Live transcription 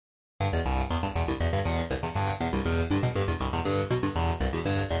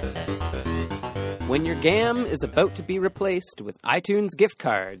when your GAM is about to be replaced with iTunes gift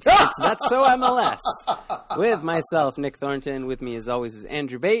cards. It's That's So MLS. With myself, Nick Thornton. With me, as always, is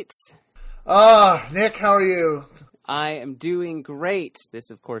Andrew Bates. Nick, how are you? I am doing great.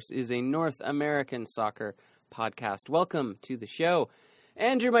 This, of course, is a North American soccer podcast. Welcome to the show.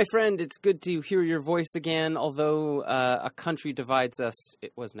 Andrew, my friend, it's good to hear your voice again. Although a country divides us,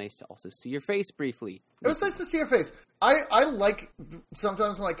 it was nice to also see your face briefly. It was nice to see your face. I like,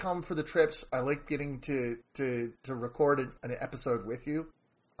 sometimes when I come for the trips, I like getting to record an episode with you.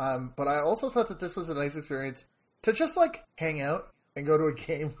 But I also thought that this was a nice experience to just, like, hang out and go to a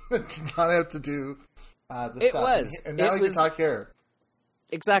game and not have to do the it stuff. Was. And now we can talk here.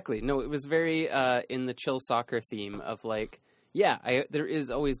 Exactly. No, it was very in the chill soccer theme of, like, yeah, there is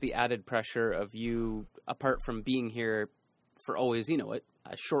always the added pressure of you, apart from being here for always,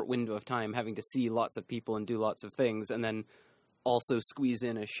 a short window of time, having to see lots of people and do lots of things, and then also squeeze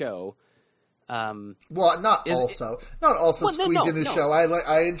in a show. Not also squeeze in a show.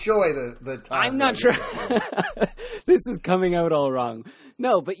 I enjoy the time. I'm not sure. This is coming out all wrong.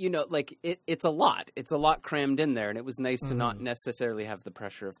 No, but it's a lot. It's a lot crammed in there, and it was nice to not necessarily have the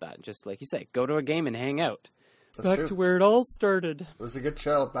pressure of that. Just like you say, go to a game and hang out. That's back true. To where it all started. It was a good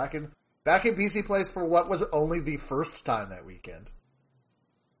show. Back in BC Place for what was only the first time that weekend.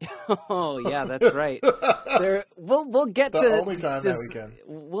 Oh yeah, that's right. We'll get the only time that weekend.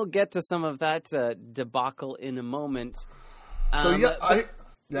 We'll get to some of that debacle in a moment.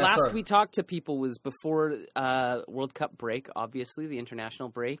 Last we talked to people was before World Cup break, obviously the international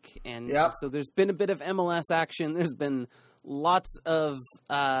break, and so there's been a bit of MLS action. There's been lots of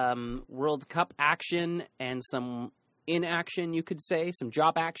World Cup action and some inaction, you could say. Some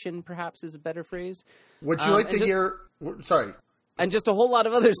job action, perhaps, is a better phrase. Would you like to hear... Sorry. And just a whole lot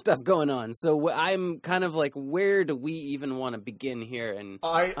of other stuff going on. So I'm kind of like, where do we even want to begin here and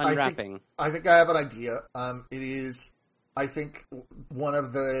unwrapping? I think I have an idea. It is, I think, one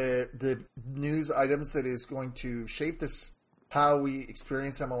of the news items that is going to shape this, how we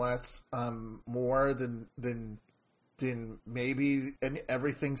experience MLS more than maybe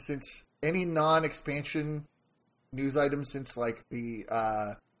everything since any non-expansion news item since like the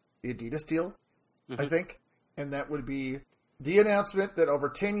Adidas deal, I think. And that would be the announcement that over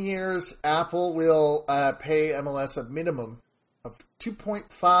 10 years, Apple will pay MLS a minimum of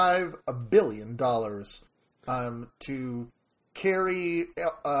 $2.5 billion to carry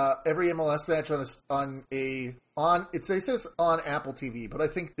every MLS match it says on Apple TV, but I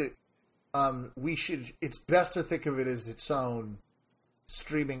think that it's best to think of it as its own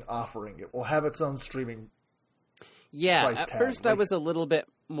streaming offering. It will have its own streaming price tag. First I was a little bit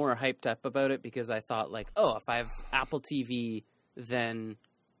more hyped up about it because I thought, like, if I have Apple TV, then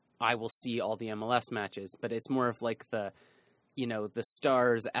I will see all the MLS matches. But it's more of like the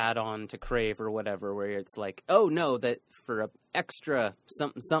Stars add-on to Crave or whatever, where it's like, oh no, that for a extra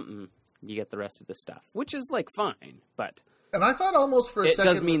something, you get the rest of the stuff, which is like fine, but... And I thought almost for a second...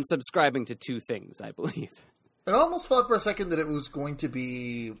 It does mean subscribing to two things, I believe. I almost thought for a second that it was going to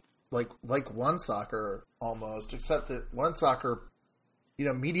be like One Soccer almost, except that One Soccer,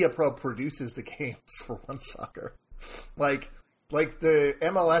 Media Pro produces the games for One Soccer. Like the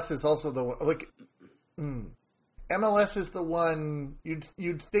MLS is also the one... MLS is the one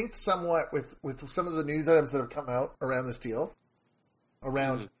you'd think somewhat with some of the news items that have come out around this deal,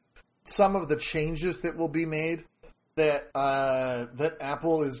 around some of the changes that will be made, that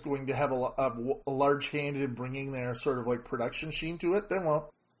Apple is going to have a large hand in bringing their sort of like production sheen to it. Then,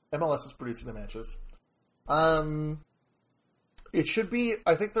 MLS is producing the matches. It should be.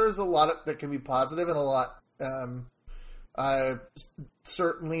 I think there's a lot that can be positive and a lot.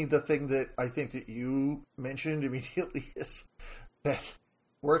 Certainly, the thing that I think that you mentioned immediately is that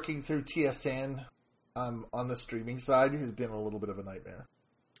working through TSN on the streaming side has been a little bit of a nightmare.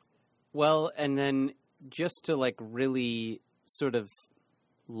 Well, and then just to like really sort of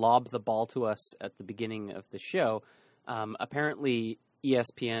lob the ball to us at the beginning of the show, apparently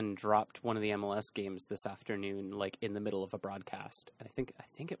ESPN dropped one of the MLS games this afternoon, like in the middle of a broadcast. I think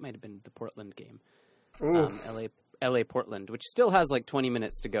it might have been the Portland game, LA Portland, which still has like 20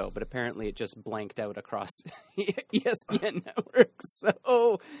 minutes to go, but apparently it just blanked out across ESPN networks.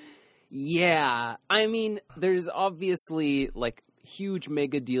 So yeah, I mean, there's obviously like huge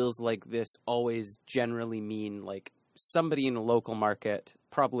mega deals like this always generally mean like somebody in a local market,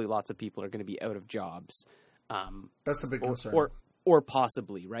 probably lots of people are going to be out of jobs. That's a big concern. Or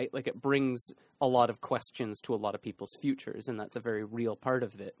possibly, right? Like it brings a lot of questions to a lot of people's futures, and that's a very real part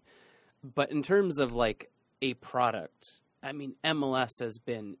of it. But in terms of like a product, I mean, MLS has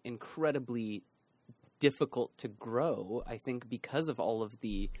been incredibly difficult to grow, I think, because of all of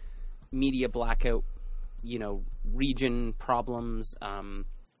the media blackout, region problems, and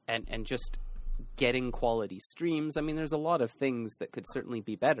just getting quality streams. I mean, there's a lot of things that could certainly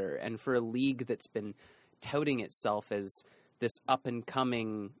be better. And for a league that's been touting itself as this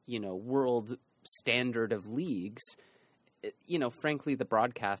up-and-coming, world standard of leagues, frankly, the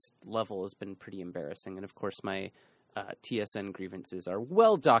broadcast level has been pretty embarrassing. And, of course, my TSN grievances are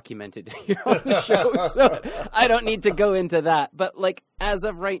well documented here on the show, so I don't need to go into that. But, as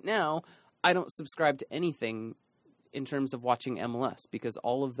of right now, I don't subscribe to anything in terms of watching MLS because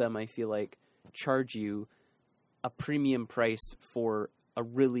all of them, I feel like, charge you a premium price for a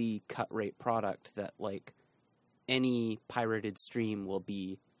really cut-rate product that, any pirated stream will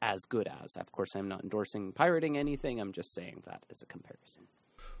be as good as. Of course, I'm not endorsing pirating anything. I'm just saying that as a comparison.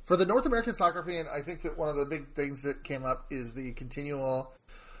 For the North American soccer fan, I think that one of the big things that came up is the continual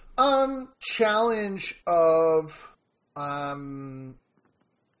challenge of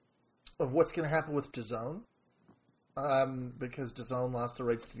what's going to happen with DAZN, because DAZN lost the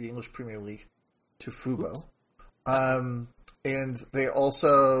rights to the English Premier League to Fubo, and they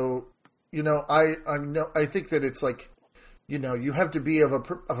also, I think that it's you have to be of a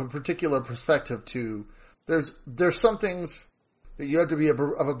particular perspective to. There's some things that you have to be of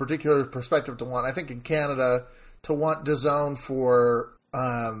a particular perspective to want. I think in Canada, to want DAZN for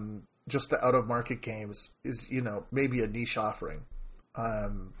just the out-of-market games is, maybe a niche offering.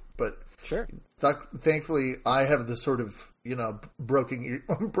 But sure, thankfully, I have the sort of,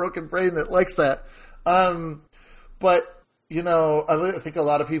 broken brain that likes that. But, I think a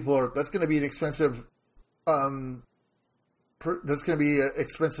lot of people that's going to be an expensive that's going to be an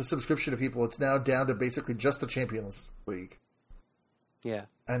expensive subscription to people. It's now down to basically just the Champions League. Yeah,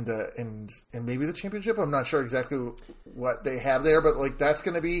 and maybe the championship. I'm not sure exactly what they have there, but that's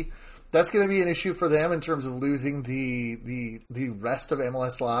going to be an issue for them in terms of losing the rest of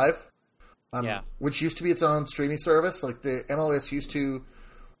MLS Live, which used to be its own streaming service. The MLS used to,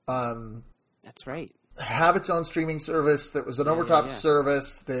 that's right, have its own streaming service that was an over-top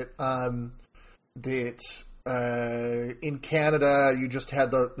service that in Canada you just had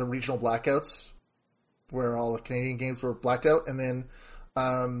the regional blackouts where all the Canadian games were blacked out, and then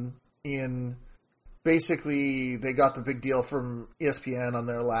in basically they got the big deal from ESPN on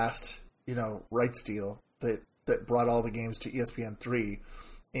their last rights deal that brought all the games to ESPN3,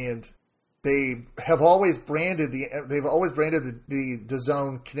 and they've always branded the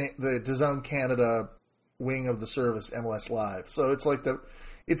DAZN Canada wing of the service MLS Live. So it's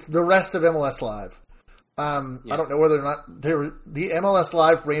it's the rest of MLS Live. I don't know whether or not the MLS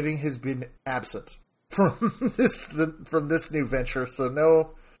Live branding has been absent from this new venture, so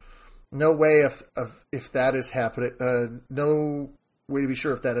no way if that is happening. No way to be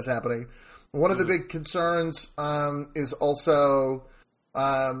sure if that is happening. One of the big concerns is also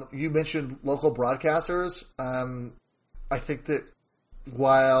you mentioned local broadcasters. I think that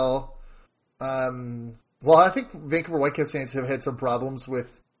while I think Vancouver Whitecaps fans have had some problems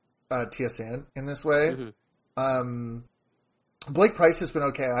with TSN in this way. Mm-hmm. Blake Price has been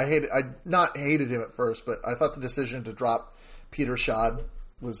okay. I not hated him at first, but I thought the decision to drop Peter Schad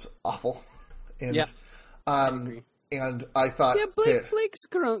was awful. And I agree. And I thought Blake's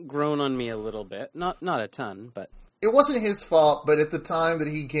grown on me a little bit, not a ton, but it wasn't his fault. But at the time that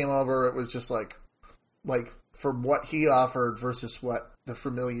he came over, it was just like from what he offered versus what the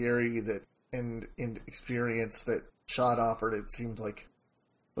familiarity that and experience that Schad offered, it seemed like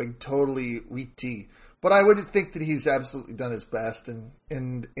totally weak tea. But I would think that he's absolutely done his best, and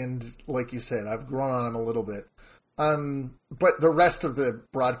like you said, I've grown on him a little bit. But the rest of the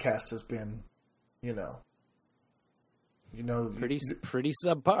broadcast has been, pretty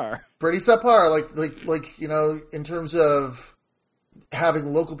subpar. Pretty subpar, like in terms of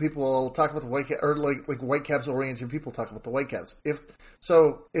having local people talk about the Whitecaps, or like Whitecaps oriented people talk about the Whitecaps.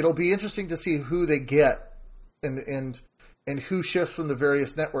 So it'll be interesting to see who they get, and who shifts from the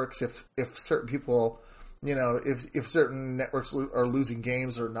various networks if certain people, if certain networks are losing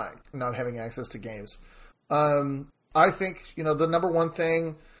games or not having access to games. I think, the number one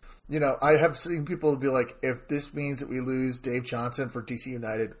thing, I have seen people be like, if this means that we lose Dave Johnson for DC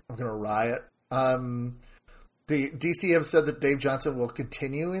United, I'm going to riot. The DC have said that Dave Johnson will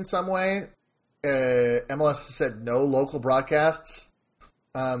continue in some way. MLS has said no local broadcasts.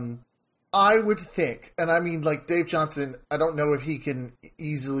 I would think, and I mean, Dave Johnson, I don't know if he can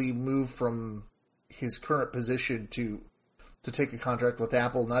easily move from his current position to take a contract with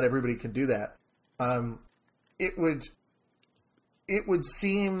Apple. Not everybody can do that. It would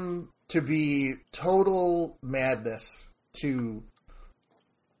seem to be total madness to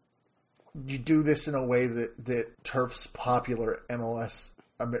you do this in a way that turfs popular MLS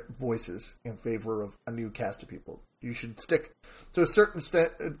voices in favor of a new cast of people. You should stick to a certain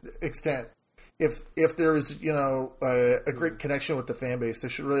extent. If there is, a great connection with the fan base, they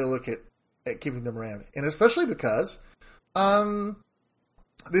should really look at keeping them around. And especially because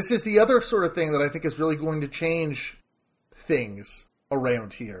this is the other sort of thing that I think is really going to change things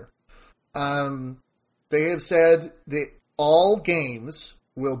around here. They have said that all games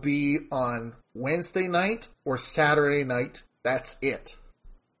will be on Wednesday night or Saturday night. That's it.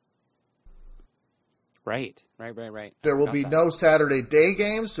 Right. There will be no Saturday day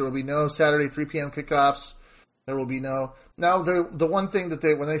games. There will be no Saturday 3 p.m. kickoffs. There will be no... Now, the one thing that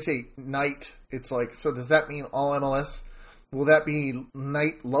when they say night, it's like, so does that mean all MLS? Will that be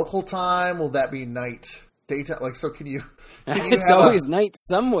night local time? Will that be night daytime? Like, so can you it's always night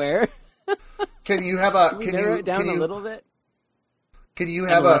somewhere. Can you have a... Can you narrow it down a little bit? Can you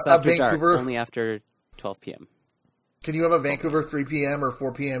have a Vancouver... Dark, only after 12 p.m. Can you have a Vancouver 3 p.m. or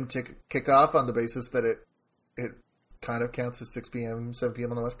 4 p.m. kickoff on the basis that it kind of counts as 6 p.m., 7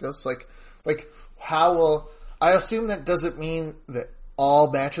 p.m. on the West Coast? Like how will... I assume that doesn't mean that all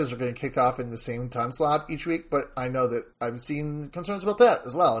matches are going to kick off in the same time slot each week, but I know that I've seen concerns about that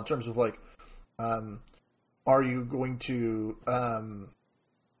as well in terms of like, are you going to...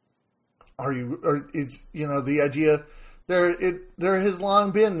 the idea... There has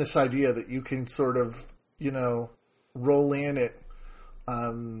long been this idea that you can sort of, roll in at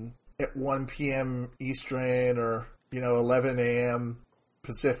 1 p.m. Eastern or 11 a.m.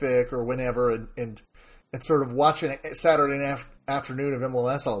 Pacific or whenever, and sort of watch a Saturday afternoon of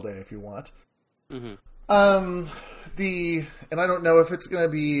MLS all day if you want. Mm-hmm. And I don't know if it's going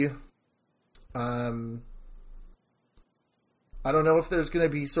to be. I don't know if there's going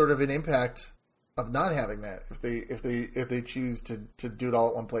to be sort of an impact of not having that if they choose to do it all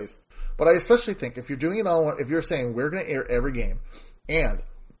at one place. But I especially think if you're doing it all, if you're saying we're going to air every game and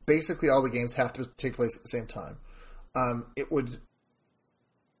basically all the games have to take place at the same time, it would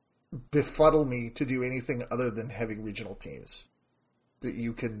befuddle me to do anything other than having regional teams that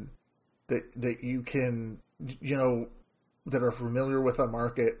you can that are familiar with a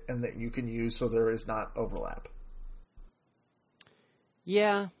market and that you can use so there is not overlap.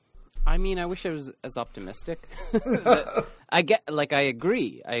 Yeah. I mean, I wish I was as optimistic. I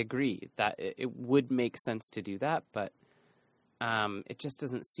agree that it would make sense to do that, but it just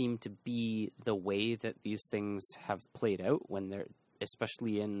doesn't seem to be the way that these things have played out when they're,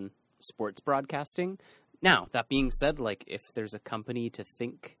 especially in sports broadcasting. Now, that being said, like if there's a company to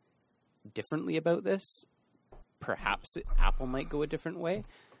think differently about this, perhaps Apple might go a different way.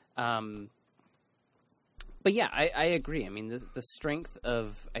 But yeah, I agree. I mean, the strength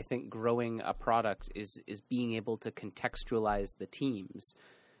of, I think, growing a product is being able to contextualize the teams.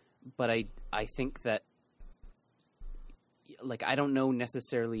 But I think that, like, I don't know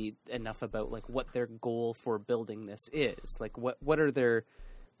necessarily enough about, like, what their goal for building this is. Like, what are their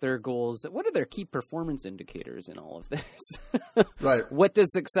goals? What are their key performance indicators in all of this? Right. What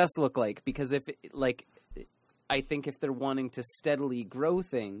does success look like? Because I think if they're wanting to steadily grow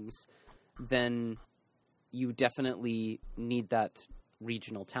things, then you definitely need that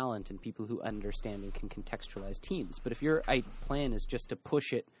regional talent and people who understand and can contextualize teams. But if your plan is just to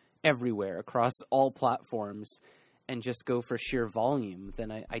push it everywhere across all platforms and just go for sheer volume,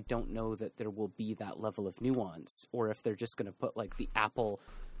 then I don't know that there will be that level of nuance. Or if they're just going to put like the Apple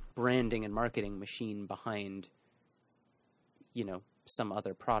branding and marketing machine behind, some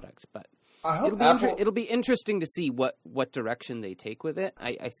other product. But I hope it'll be interesting to see what direction they take with it.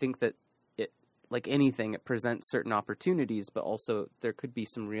 I think that like anything, it presents certain opportunities, but also there could be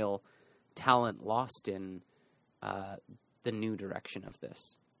some real talent lost in the new direction of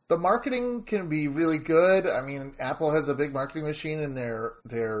this. The marketing can be really good. I mean, Apple has a big marketing machine, and they're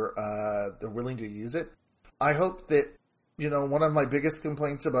willing to use it. I hope that one of my biggest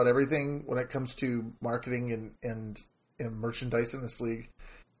complaints about everything when it comes to marketing and merchandise in this league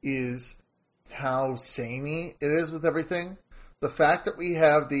is how samey it is with everything. The fact that we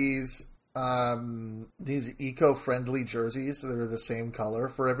have these eco-friendly jerseys that are the same color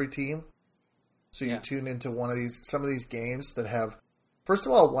for every team. So you tune into some of these games that have, first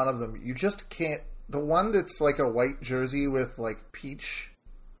of all, one of them, you just can't, the one that's like a white jersey with like peach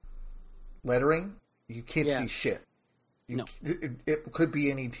lettering, you can't see shit. No. It could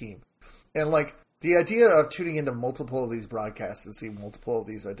be any team. And like the idea of tuning into multiple of these broadcasts and seeing multiple of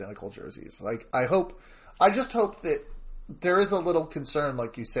these identical jerseys, like I just hope that there is a little concern,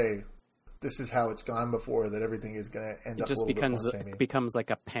 like you say, this is how it's gone before, that everything is going to end up a little bit more samey. It becomes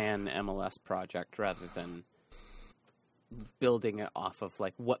like a pan MLS project rather than building it off of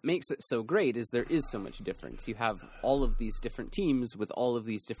like what makes it so great is there is so much difference. You have all of these different teams with all of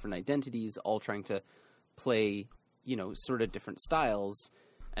these different identities, all trying to play, you know, sort of different styles,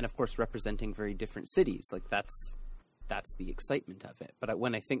 and of course representing very different cities. Like that's the excitement of it. But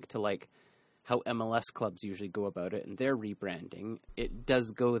when I think to like how MLS clubs usually go about it and their rebranding, it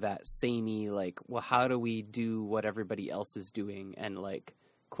does go that samey, like, well, how do we do what everybody else is doing and like,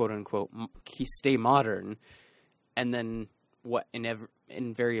 quote unquote, stay modern? And then what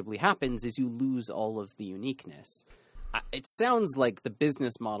invariably happens is you lose all of the uniqueness. It sounds like the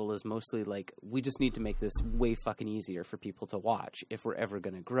business model is mostly like, we just need to make this way fucking easier for people to watch if we're ever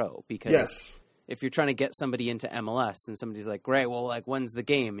going to grow. Because Yes. if you're trying to get somebody into MLS and somebody's like, great, well, like, when's the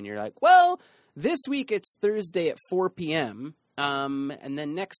game? And you're like, well, this week it's Thursday at 4 p.m. And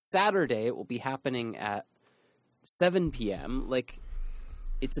then next Saturday it will be happening at 7 p.m. Like,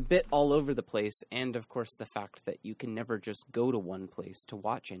 it's a bit all over the place. And, of course, the fact that you can never just go to one place to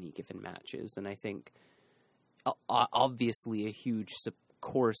watch any given matches. And I think, obviously, a huge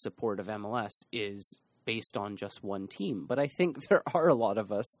core support of MLS is based on just one team. But I think there are a lot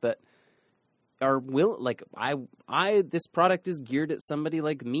of us that are this product is geared at somebody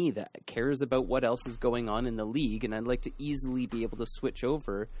like me that cares about what else is going on in the league, and I'd like to easily be able to switch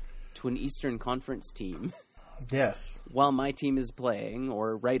over to an Eastern Conference team. Yes. While my team is playing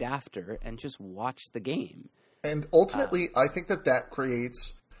or right after and just watch the game. And ultimately, I think that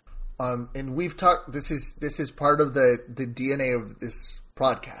creates, and we've talked, this is part of the DNA of this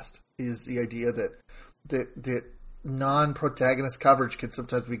podcast, is the idea that non-protagonist coverage can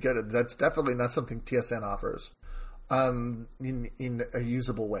sometimes be good. That's definitely not something TSN offers in a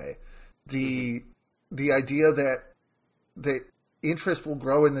usable way. The idea that interest will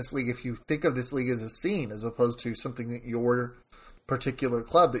grow in this league if you think of this league as a scene as opposed to something that your particular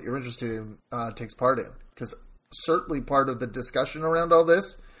club that you're interested in takes part in. Because certainly part of the discussion around all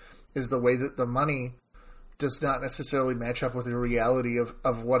this is the way that the money does not necessarily match up with the reality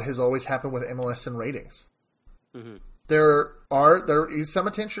of what has always happened with MLS and ratings. Mm-hmm. There is some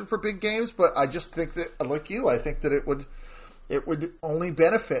attention for big games, but I just think that, like you, I think that it would only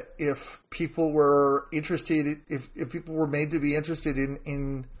benefit if people were interested, if people were made to be interested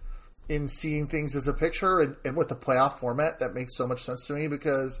in seeing things as a picture, and with the playoff format, that makes so much sense to me,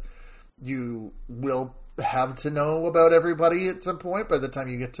 because you will have to know about everybody at some point by the time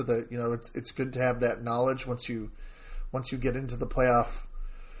you get to the, you know, it's good to have that knowledge once you get into the playoff,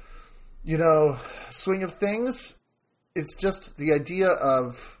 you know, swing of things. It's just the idea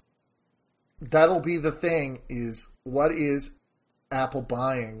of that'll be the thing, is what is Apple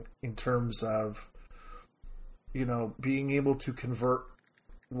buying in terms of, you know, being able to convert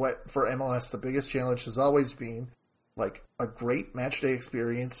what for MLS the biggest challenge has always been, like, a great match day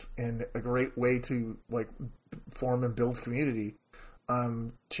experience and a great way to like form and build community,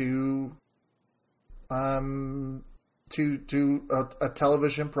 to a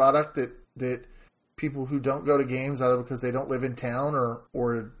television product that people who don't go to games either because they don't live in town or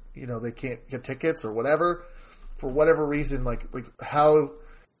you know, they can't get tickets or whatever, for whatever reason, like how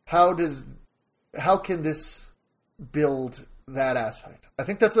can this build that aspect? I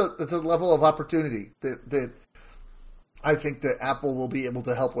think that's a level of opportunity that I think that Apple will be able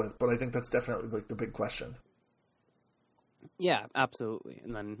to help with, but I think that's definitely like the big question. Yeah, absolutely.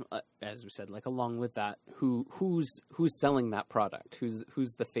 And then, as we said, like, along with that, who's selling that product?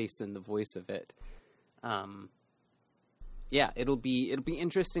 Who's the face and the voice of it? Yeah, it'll be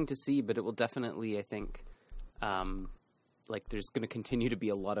interesting to see, but it will definitely, I think, like, there's going to continue to be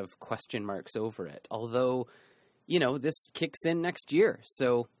a lot of question marks over it. Although, you know, this kicks in next year,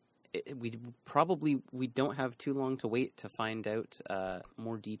 so we don't have too long to wait to find out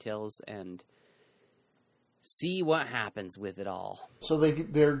more details and see what happens with it all. So I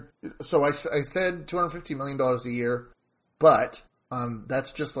said $250 million a year, but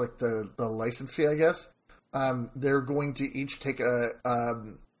that's just like the license fee, I guess. They're going to each take a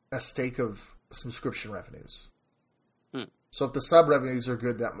stake of subscription revenues. So if the sub revenues are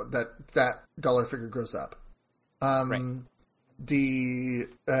good, that dollar figure goes up. Right. The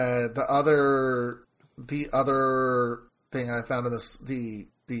other thing I found in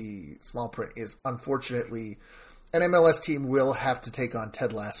the small print is, unfortunately, an MLS team will have to take on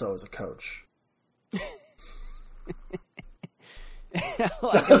Ted Lasso as a coach.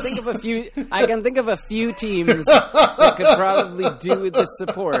 Well, I can think of a few teams that could probably do with the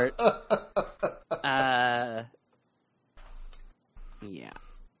support. Yeah.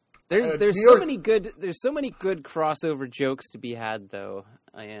 There's so many good crossover jokes to be had, though,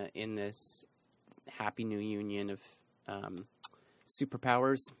 in this Happy New Union of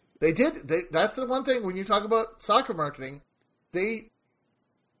superpowers. They did. That's the one thing when you talk about soccer marketing, they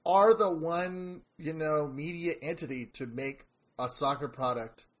are the one, media entity to make a soccer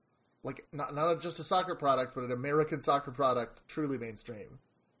product, like not just a soccer product, but an American soccer product, truly mainstream.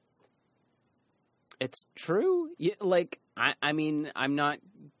 It's true. Yeah, like, I mean, I'm not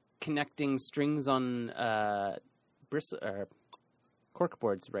connecting strings on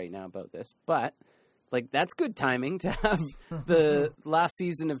corkboards right now about this, but like that's good timing to have the last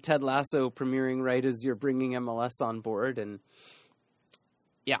season of Ted Lasso premiering right as you're bringing MLS on board, and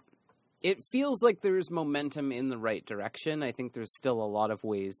yeah, it feels like there's momentum in the right direction. I think there's still a lot of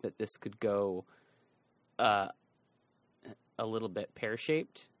ways that this could go a little bit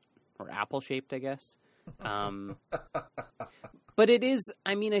pear-shaped or apple-shaped, I guess. But it is,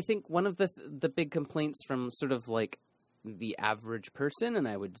 I mean, I think one of the big complaints from sort of like the average person, and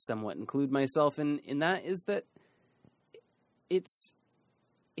I would somewhat include myself in that, is that it's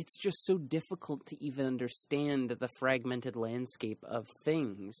just so difficult to even understand the fragmented landscape of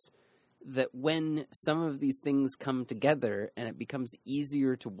things, that when some of these things come together and it becomes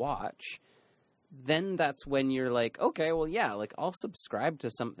easier to watch, then that's when you're like, okay, well, yeah, like I'll subscribe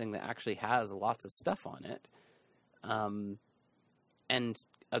to something that actually has lots of stuff on it, and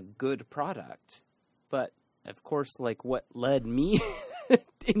a good product. But of course, like what led me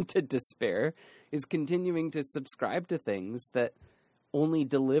into despair is continuing to subscribe to things that only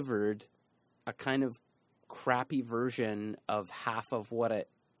delivered a kind of crappy version of half of what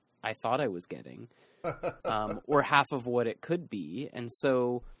I thought I was getting, or half of what it could be. And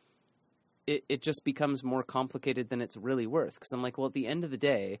so it just becomes more complicated than it's really worth. Because I'm like, well, at the end of the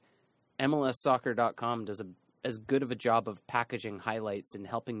day, MLSsoccer.com does as good of a job of packaging highlights and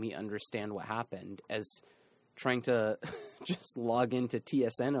helping me understand what happened as trying to just log into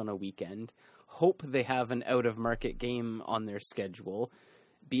TSN on a weekend, hope they have an out-of-market game on their schedule,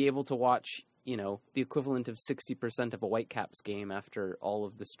 be able to watch, the equivalent of 60% of a Whitecaps game after all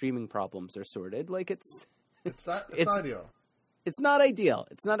of the streaming problems are sorted. Like it's not ideal. It's not ideal.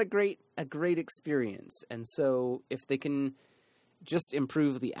 It's not a great experience. And so if they can just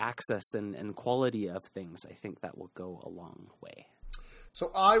improve the access and quality of things, I think that will go a long way. So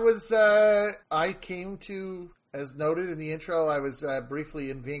I came to, as noted in the intro, I was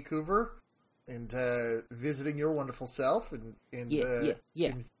briefly in Vancouver and visiting your wonderful self and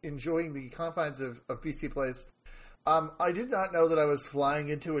enjoying the confines of BC Place. I did not know that I was flying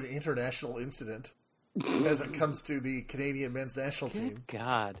into an international incident as it comes to the Canadian men's national team. Good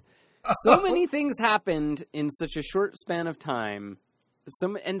God. So many things happened in such a short span of time.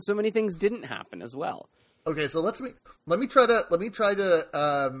 So many things didn't happen as well. Okay, so let me try to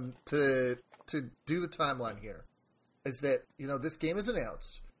do the timeline here. Is that this game is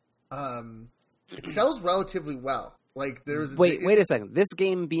announced? It sells relatively well. Like there's wait a second. This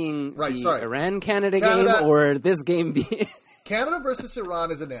game being right, the sorry. Iran-Canada game, or this game being Canada versus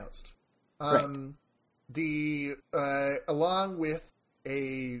Iran is announced. Right. The along with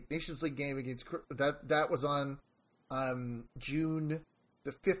a Nations League game against that was on June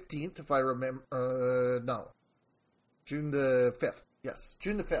the 15th, if I remember. June the 5th. Yes,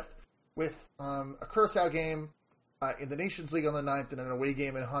 June the 5th, with a Curacao game in the Nations League on the 9th, and an away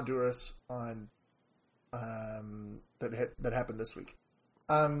game in Honduras on that happened this week.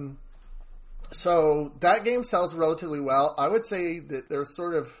 So that game sells relatively well. I would say that there's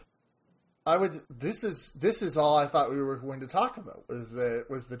sort of. This is all I thought we were going to talk about was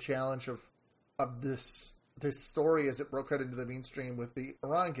the challenge of this story as it broke out into the mainstream with the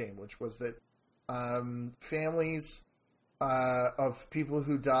Iran game, which was that families of people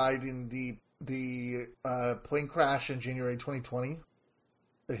who died in the plane crash in January 2020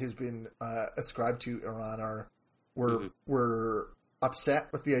 that has been ascribed to Iran were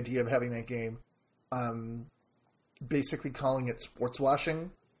upset with the idea of having that game, basically calling it sports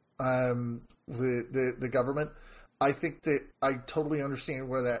washing. The government. I think that I totally understand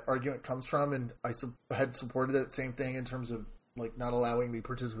where that argument comes from, and I had supported that same thing in terms of like not allowing the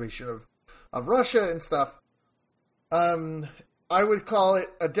participation of Russia and stuff. I would call it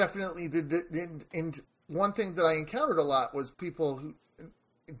definitely and one thing that I encountered a lot was people who,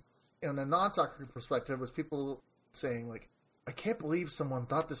 in a non-soccer perspective, was people saying like, "I can't believe someone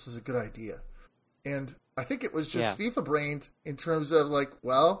thought this was a good idea," and I think it was just FIFA brained in terms of like,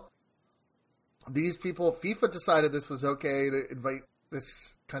 well, these people, FIFA decided this was okay to invite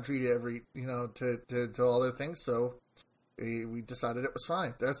this country to every, to all their things. So we decided it was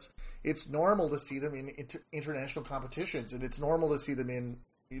fine. It's normal to see them in international competitions, and it's normal to see them in,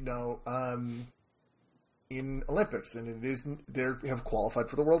 in Olympics, and they have qualified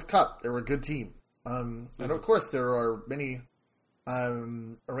for the World Cup. They're a good team. And of course there are many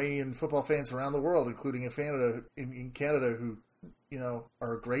Iranian football fans around the world, including in Canada, who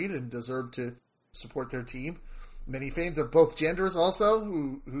are great and deserve to support their team. Many fans of both genders also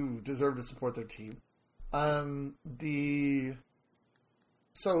who deserve to support their team. I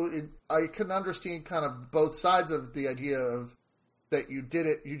can understand kind of both sides of the idea of that you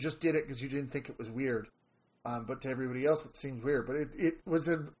just did it because you didn't think it was weird. But to everybody else, it seems weird. But it was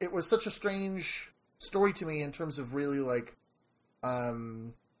such a strange story to me in terms of really like a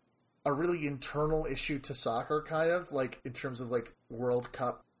really internal issue to soccer, kind of like in terms of like World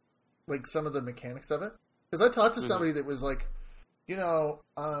Cup, like some of the mechanics of it. Because I talked to somebody that was like, because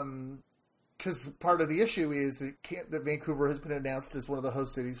part of the issue is that Vancouver has been announced as one of the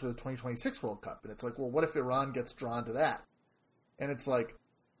host cities for the 2026 World Cup, and it's like, well, what if Iran gets drawn to that? And it's like,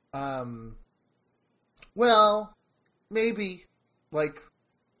 well, maybe. Like,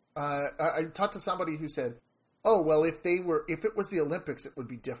 I talked to somebody who said, oh, well, if it was the Olympics, it would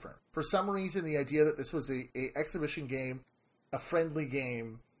be different. For some reason, the idea that this was a exhibition game, a friendly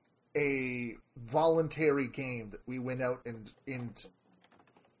game, a voluntary game that we went out and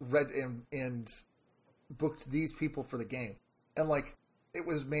read and booked these people for the game, and like it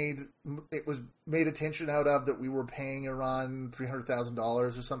was made attention out of that we were paying Iran $300,000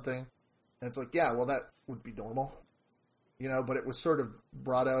 or something, and it's like, yeah, well, that would be normal, but it was sort of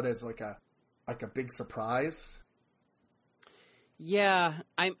brought out as like a big surprise. Yeah,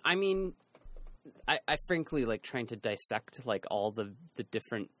 I mean, I frankly like trying to dissect like all the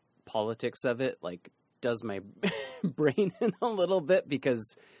different politics of it like does my brain in a little bit,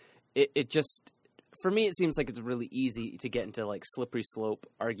 because it just, for me, it seems like it's really easy to get into like slippery slope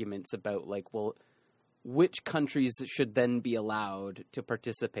arguments about like, well, which countries should then be allowed to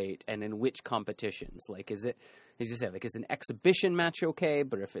participate and in which competitions. Like, is it, as you say, like, is an exhibition match okay?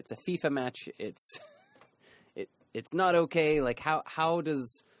 But if it's a FIFA match, it's not okay. Like, how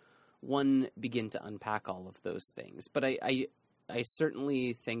does one begin to unpack all of those things? But I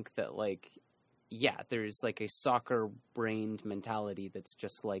certainly think that, like, yeah, there's like a soccer-brained mentality that's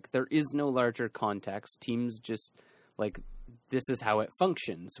just like, there is no larger context. Teams just, like, this is how it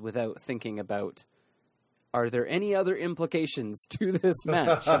functions without thinking about, are there any other implications to this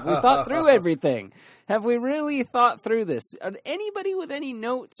match? Have we thought through everything? Have we really thought through this? Anybody with any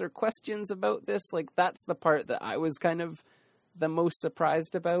notes or questions about this? Like, that's the part that I was kind of the most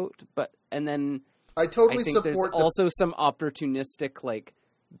surprised about. And then I totally think support there's also some opportunistic, like,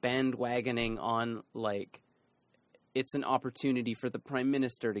 bandwagoning on, like, it's an opportunity for the prime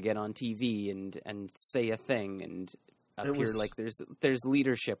minister to get on TV and say a thing and appear like there's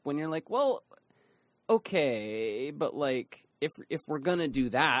leadership, when you're like, well, okay, but like if we're gonna do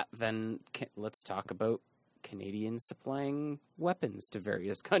that, then let's talk about Canadians supplying weapons to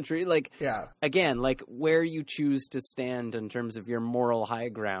various countries. Like, yeah, again, like where you choose to stand in terms of your moral high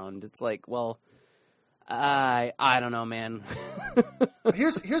ground. It's like, well, I don't know, man.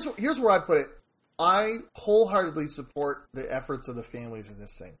 Here's where I put it. I wholeheartedly support the efforts of the families in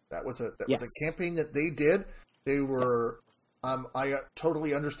this thing. That was a campaign that they did. They were. I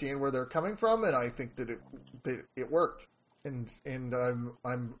totally understand where they're coming from, and I think that it worked, and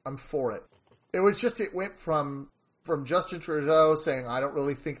I'm for it. It was just, it went from Justin Trudeau saying, I don't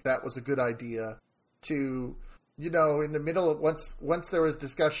really think that was a good idea, to, in the middle of, once there was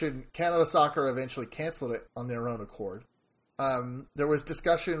discussion, Canada Soccer eventually canceled it on their own accord. There was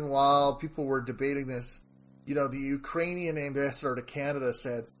discussion while people were debating this. The Ukrainian ambassador to Canada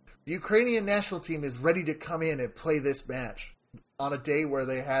said, the Ukrainian national team is ready to come in and play this match on a day where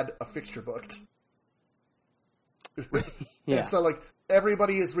they had a fixture booked. Yeah. And so, like,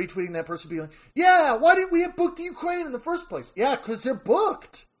 everybody is retweeting that person being like, yeah, why didn't we have booked the Ukraine in the first place? Yeah, because they're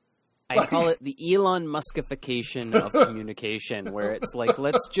booked. I call it the Elon Muskification of communication, where it's like,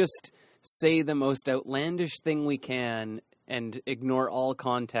 let's just say the most outlandish thing we can and ignore all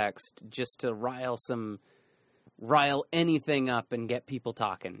context just to rile anything up and get people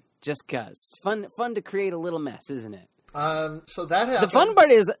talking. Just 'cause. It's fun to create a little mess, isn't it? So that happened. The fun part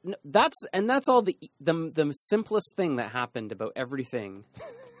is that's all the simplest thing that happened about everything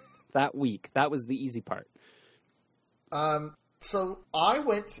that week. That was the easy part. So I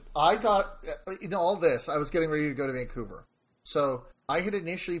got all this. I was getting ready to go to Vancouver. So I had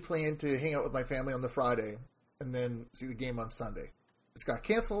initially planned to hang out with my family on the Friday and then see the game on Sunday. This got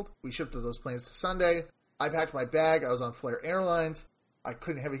canceled. We shifted those plans to Sunday. I packed my bag. I was on Flair Airlines. I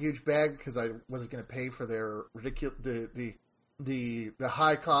couldn't have a huge bag because I wasn't going to pay for their ridiculous the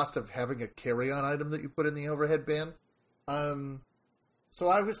high cost of having a carry-on item that you put in the overhead bin. So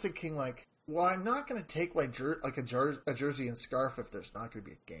I was thinking, like, well, I'm not going to take my a jersey and scarf if there's not going to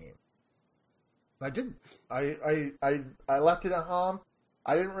be a game. I didn't. I left it at home.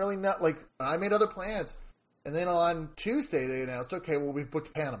 I didn't really know. Like, I made other plans. And then on Tuesday, they announced, okay, well, we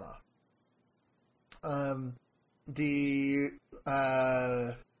booked Panama.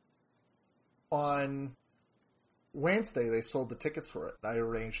 On Wednesday, they sold the tickets for it. I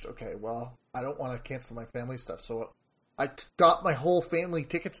arranged, okay, well, I don't want to cancel my family stuff. So I got my whole family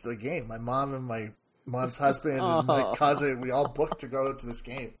tickets to the game. My mom and my mom's husband and my cousin, we all booked to go to this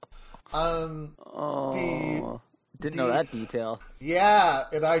game. Didn't know that detail. Yeah,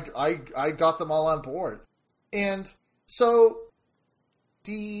 and I got them all on board. And so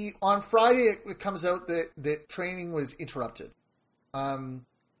on Friday it comes out that training was interrupted.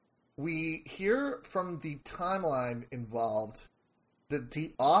 We hear from the timeline involved that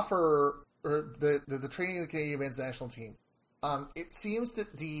the offer or the training of the Canadian men's national team. It seems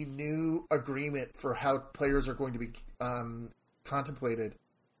that the new agreement for how players are going to be compensated,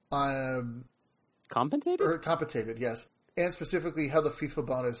 yes, and specifically how the FIFA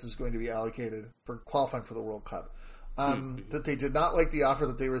bonus is going to be allocated for qualifying for the World Cup. That they did not like the offer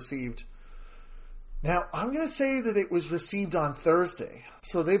that they received. Now, I'm going to say that it was received on Thursday.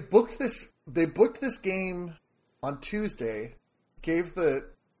 So they booked this game on Tuesday, gave the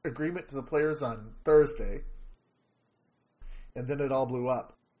agreement to the players on Thursday, and then it all blew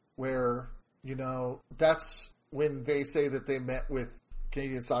up. Where, that's when they say that they met with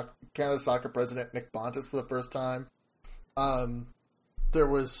Canada Soccer President Nick Bontis for the first time. There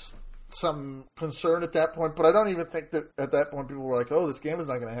was some concern at that point, but I don't even think that at that point people were like, oh, this game is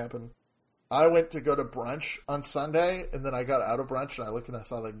not going to happen. I went to go to brunch on Sunday, and then I got out of brunch, and I looked and I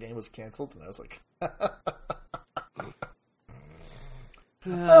saw the game was canceled, and I was like,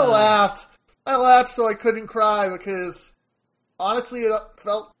 I laughed so I couldn't cry, because honestly it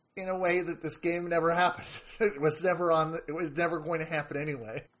felt in a way that this game never happened. It was never going to happen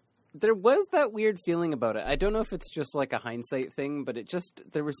anyway. There was that weird feeling about it. I don't know if it's just like a hindsight thing, but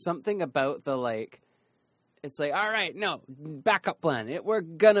there was something about it's like, all right, no, backup plan. We're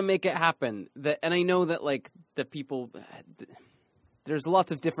going to make it happen. And I know that the people, there's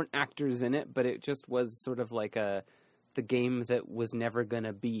lots of different actors in it, but it just was sort of like the game that was never going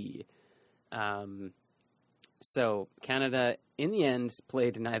to be. So Canada, in the end,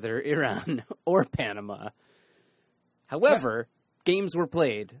 played neither Iran or Panama. However, games were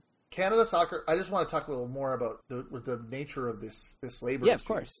played. Canada Soccer, I just want to talk a little more about the nature of this labor dispute. Yeah, of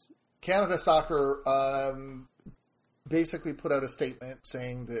course. Canada Soccer basically put out a statement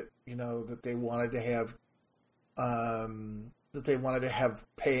saying that that they wanted to have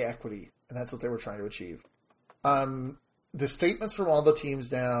pay equity, and that's what they were trying to achieve. The statements from all the teams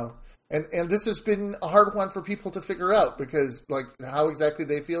now, and this has been a hard one for people to figure out, because how exactly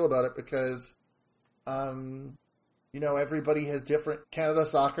they feel about it, because everybody has different. Canada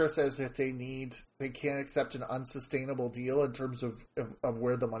Soccer says that they can't accept an unsustainable deal in terms of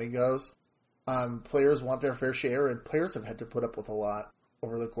where the money goes. Players want their fair share, and players have had to put up with a lot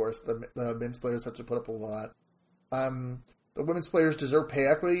over the course. The men's players have to put up with a lot. The women's players deserve pay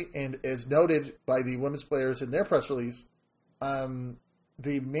equity, and as noted by the women's players in their press release,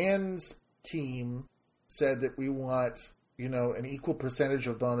 the men's team said that we want, an equal percentage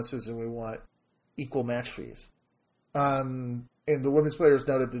of bonuses, and we want equal match fees. And the women's players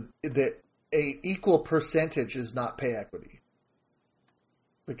noted that a equal percentage is not pay equity,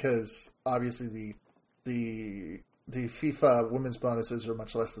 because obviously the FIFA women's bonuses are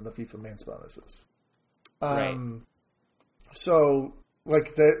much less than the FIFA men's bonuses. Right. So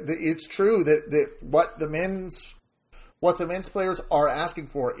it's true that what the men's players are asking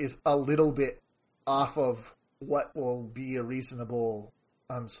for is a little bit off of what will be a reasonable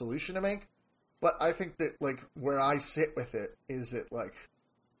solution to make. But I think that, where I sit with it is that,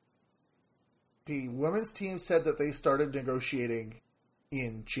 the women's team said that they started negotiating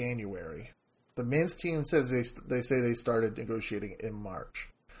in January. The men's team says they say they started negotiating in March.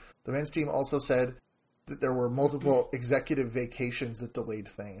 The men's team also said that there were multiple executive vacations that delayed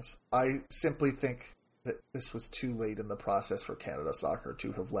things. I simply think that this was too late in the process for Canada Soccer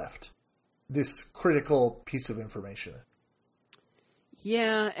to have left this critical piece of information.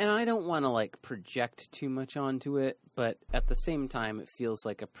 Yeah, and I don't want to project too much onto it, but at the same time, it feels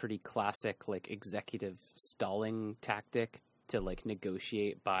like a pretty classic executive stalling tactic to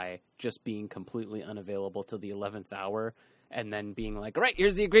negotiate by just being completely unavailable till the 11th hour, and then being right,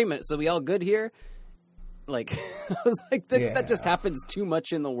 here's the agreement, so we all good here? I was that just happens too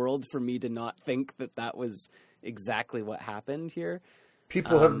much in the world for me to not think that was exactly what happened here.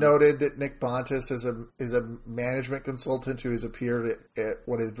 People have noted that Nick Bontis is a management consultant who has appeared at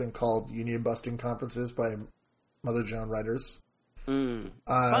what has been called union busting conferences by Mother Joan writers. Fun.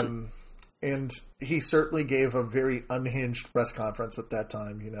 And he certainly gave a very unhinged press conference at that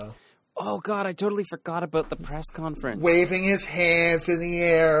time, Oh, God, I totally forgot about the press conference. Waving his hands in the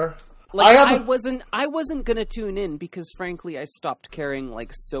air. Like, I wasn't going to tune in because, frankly, I stopped caring,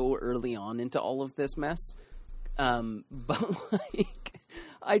 like, so early on into all of this mess. But, like,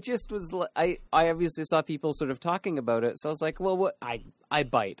 I just was... I obviously saw people sort of talking about it, so I was like, well, what? I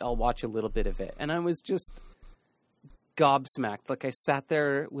bite. I'll watch a little bit of it. And I was just gobsmacked. Like, I sat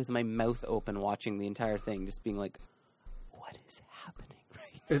there with my mouth open watching the entire thing, just being like, what is happening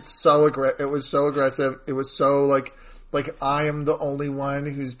right now? It's so it was so aggressive. It was so, like I am the only one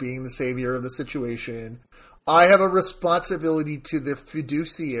who's being the savior of the situation. I have a responsibility to the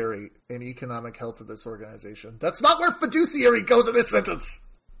fiduciary and economic health of this organization. That's not where fiduciary goes in this sentence.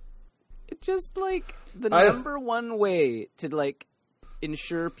 It just, like, number one way to, like,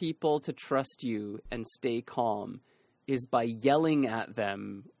 ensure people to trust you and stay calm is by yelling at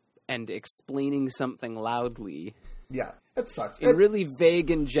them and explaining something loudly. Yeah, it sucks. In really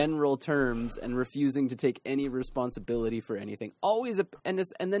vague and general terms and refusing to take any responsibility for anything. Always, and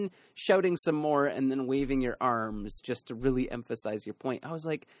then shouting some more and then waving your arms just to really emphasize your point. I was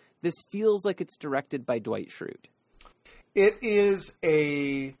like, this feels like it's directed by Dwight Schrute. It is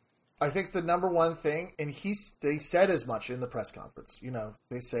I think the number one thing, and they said as much in the press conference,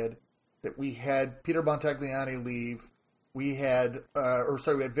 they said that we had Peter Montagliani leave. We had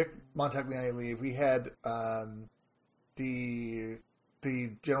Vic Montagliani leave. We had the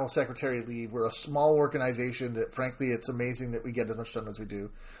general secretary leave. We're a small organization that, frankly, it's amazing that we get as much done as we do.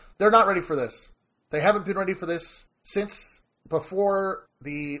 They're not ready for this. They haven't been ready for this since before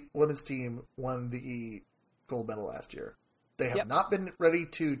the women's team won the gold medal last year. They have not been ready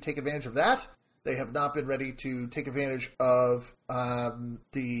to take advantage of that. They have not been ready to take advantage of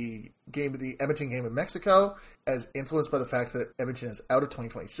the Edmonton game in Mexico, as influenced by the fact that Edmonton is out of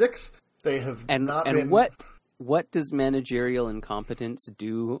 2026. They have not been... What does managerial incompetence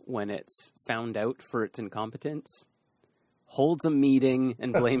do when it's found out for its incompetence? Holds a meeting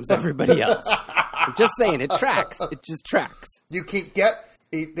and blames everybody else. I'm just saying, it tracks. It just tracks. You can't get...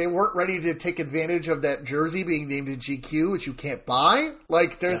 They weren't ready to take advantage of that jersey being named in GQ, which you can't buy.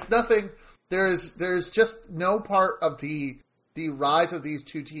 Like, there's nothing... There's just no part of the rise of these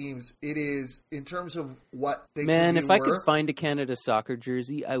two teams. It is, in terms of what they Man, could be if I worth, could find a Canada soccer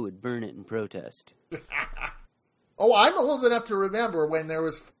jersey, I would burn it in protest. Oh, I'm old enough to remember when there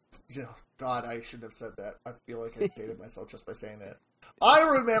was... God, I shouldn't have said that. I feel like I dated myself just by saying that. I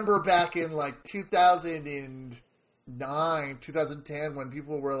remember back in, like, 2009, 2010, when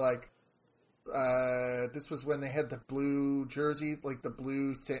people were like... this was when they had the blue jersey, like the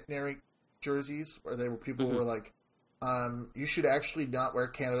blue centenary jerseys, where people were like, you should actually not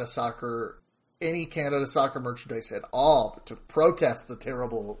wear any Canada Soccer merchandise at all, to protest the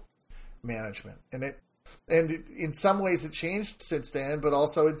terrible management. And in some ways it changed since then, but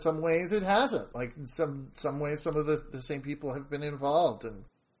also in some ways it hasn't. Like, in some ways, some of the same people have been involved. And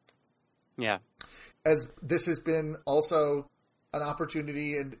yeah, as this has been also an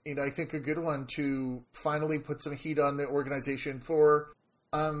opportunity, and I think a good one, to finally put some heat on the organization for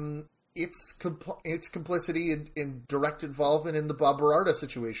its complicity in direct involvement in the Bob Berardi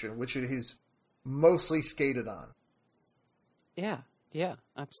situation, which it has mostly skated on. Yeah,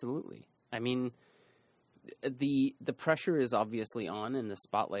 absolutely. I mean, the pressure is obviously on, and the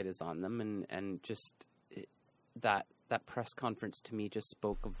spotlight is on them, and just that press conference to me just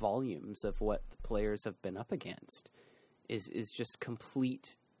spoke volumes of what the players have been up against. Is just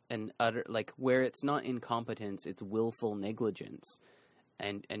complete and utter, like, where it's not incompetence, it's willful negligence,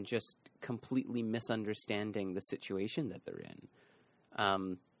 and just completely misunderstanding the situation that they're in.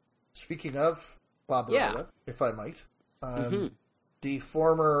 Speaking of Bob Berardi, if I might, the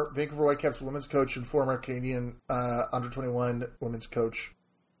former Vancouver Whitecaps women's coach and former Canadian under-21 women's coach,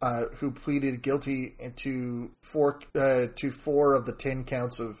 who pleaded guilty to four of the 10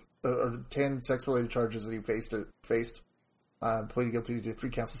 counts of or 10 sex-related charges that he faced. Pleaded guilty to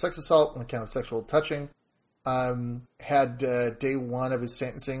 3 counts of sex assault, 1 count of sexual touching. Had day 1 of his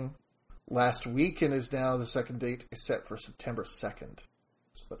sentencing last week, and is now, the second date is set for September 2nd.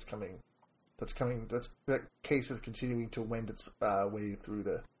 So that's coming. That case is continuing to wend its way through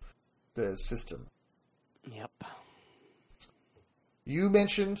the system. Yep. You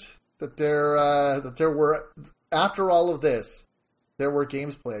mentioned that there were, after all of this, there were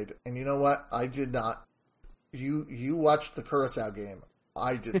games played, and you know what? I did not. You watched the Curaçao game.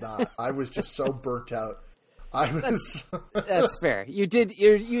 I did not. I was just so burnt out. That's fair. You did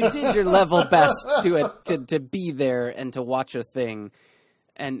your level best to be there and to watch a thing.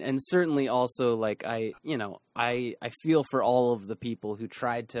 And certainly also, like, I feel for all of the people who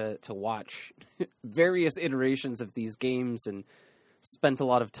tried to watch various iterations of these games and spent a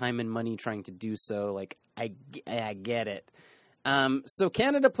lot of time and money trying to do so. Like, I get it. So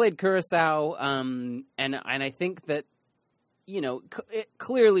Canada played Curacao, and I think that, it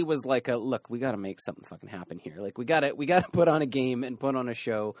clearly was like look, we got to make something fucking happen here. Like, we got to put on a game and put on a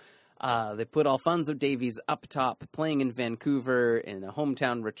show. They put Alphonso Davies up top, playing in Vancouver in a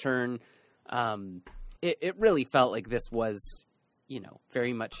hometown return. It really felt like this was,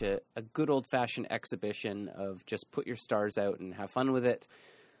 very much a good old-fashioned exhibition of just put your stars out and have fun with it.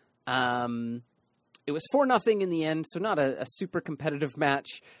 It was 4-0 in the end, so not a super competitive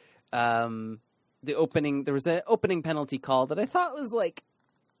match. There was an opening penalty call that I thought was like,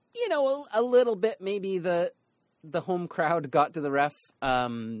 a little bit maybe the home crowd got to the ref.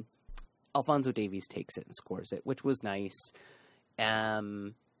 Alphonso Davies takes it and scores it, which was nice.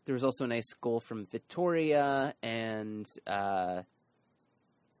 There was also a nice goal from Vittoria and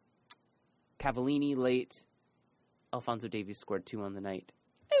Cavallini late. Alphonso Davies scored 2 on the night.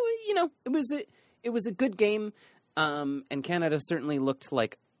 It was a good game, and Canada certainly looked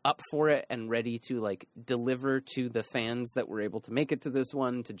like up for it and ready to like deliver to the fans that were able to make it to this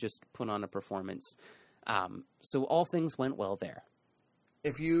one to just put on a performance. So all things went well there.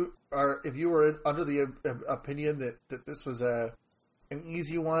 If you were under the opinion that this was an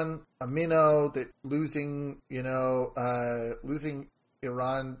easy one, a minnow, that losing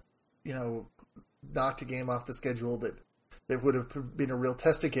Iran, knocked a game off the schedule, that would have been a real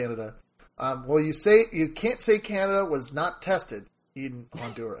test of Canada. Well, you can't say Canada was not tested in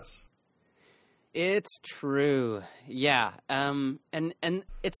Honduras. It's true. Yeah. And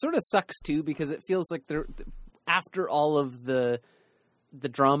it sort of sucks too, because it feels like after all of the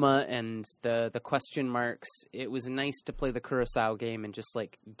drama and the question marks, it was nice to play the Curacao game and just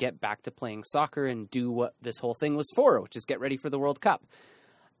like get back to playing soccer and do what this whole thing was for, which is get ready for the World Cup.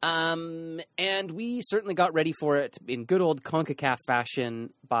 And we certainly got ready for it in good old CONCACAF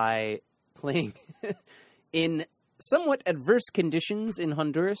fashion by playing in somewhat adverse conditions in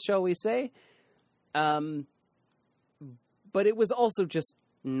Honduras, shall we say. But it was also just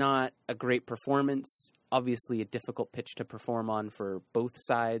not a great performance. Obviously a difficult pitch to perform on for both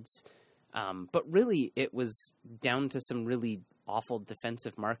sides. But really it was down to some really awful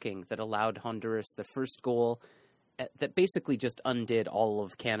defensive marking that allowed Honduras the first goal that basically just undid all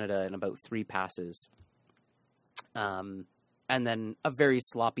of Canada in about 3 passes. And then a very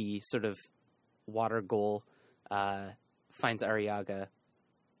sloppy sort of water goal finds Arriaga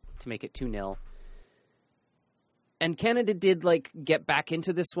to make it 2-0. And Canada did get back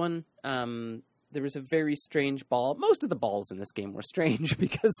into this one. There was a very strange ball. Most of the balls in this game were strange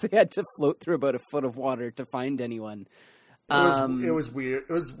because they had to float through about a foot of water to find anyone. It was weird.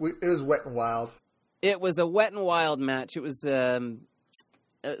 It was wet and wild. It was a wet and wild match. It was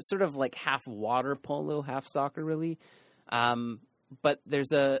sort of like half water polo, half soccer, really. But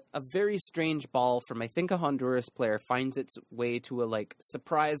there's a very strange ball from, I think, a Honduras player finds its way to a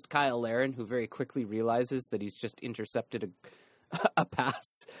surprised Kyle Larin, who very quickly realizes that he's just intercepted a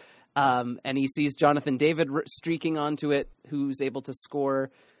pass. And he sees Jonathan David streaking onto it, who's able to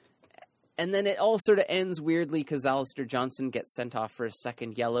score. And then it all sort of ends weirdly because Alistair Johnson gets sent off for a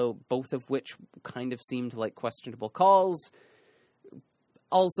second yellow, both of which kind of seemed like questionable calls.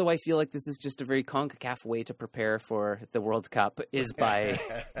 Also, I feel like this is just a very CONCACAF way to prepare for the World Cup, is by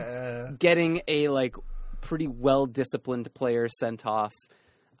getting a pretty well-disciplined player sent off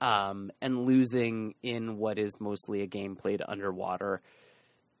and losing in what is mostly a game played underwater.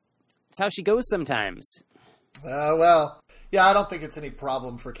 It's how she goes sometimes. Well, yeah, I don't think it's any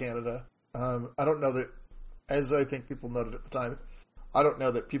problem for Canada. I don't know that, as I think people noted at the time, I don't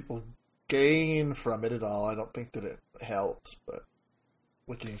know that people gain from it at all. I don't think that it helps, but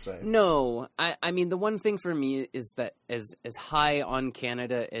what can you say? No, I mean, the one thing for me is that as high on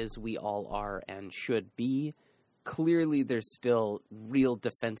Canada as we all are and should be, clearly there's still real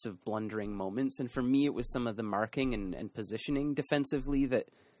defensive blundering moments. And for me, it was some of the marking and positioning defensively that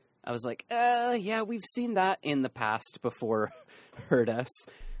I was like, yeah, we've seen that in the past before hurt us.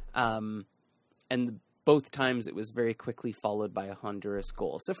 And both times it was very quickly followed by a Honduras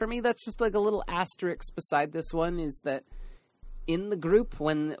goal. So for me, that's just a little asterisk beside this one, is that in the group,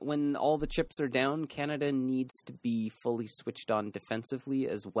 when all the chips are down, Canada needs to be fully switched on defensively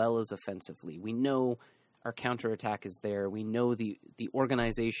as well as offensively. We know our counterattack is there. We know the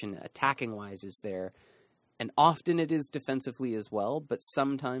organization attacking-wise is there. And often it is defensively as well, but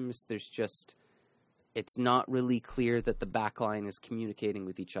sometimes it's not really clear that the back line is communicating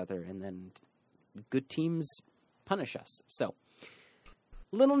with each other, and then good teams punish us. So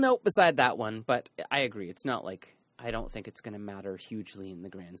Little note beside that one, but I agree. It's not like I don't think it's going to matter hugely in the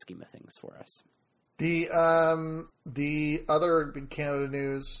grand scheme of things for us. The other big Canada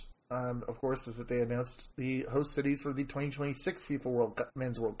news, of course, is that they announced the host cities for the 2026 FIFA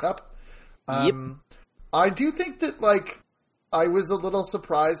Men's World Cup. Yep. I do think that, like, I was a little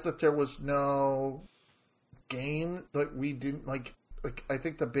surprised that there was no game that we didn't like. I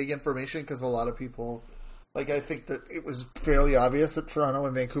think the big information, because a lot of people, like, I think that it was fairly obvious that Toronto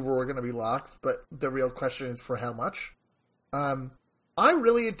and Vancouver were going to be locked, but the real question is for how much. I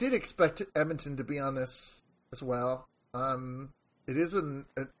really did expect Edmonton to be on this as well. It is an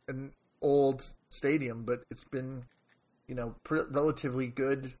old stadium, but it's been, relatively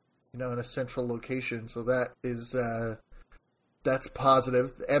good, in a central location. So that is, that's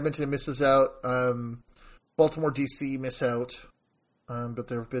positive. Edmonton misses out. Baltimore, DC miss out. But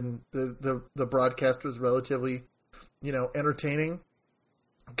there have been, the broadcast was relatively, entertaining,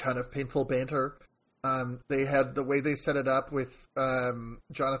 kind of painful banter. They had the way they set it up with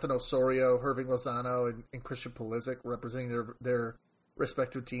Jonathan Osorio, Irving Lozano, and Christian Pulisic representing their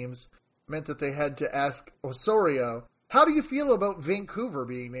respective teams, meant that they had to ask Osorio, how do you feel about Vancouver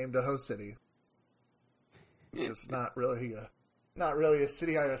being named a host city? Which is not really a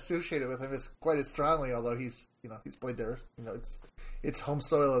city I associated with him as quite as strongly, although he's played there. It's home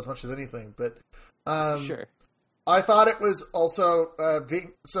soil as much as anything. But Sure. I thought it was also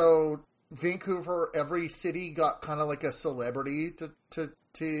Vancouver, every city got kind of like a celebrity to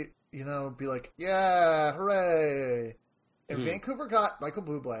be like, yeah, hooray. And Vancouver got Michael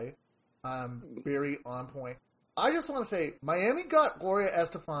Bublé, very on point. I just want to say, Miami got Gloria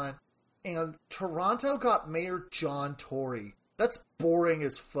Estefan, and Toronto got Mayor John Tory. That's boring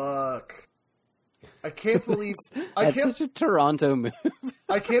as fuck. I can't believe That's such a Toronto move.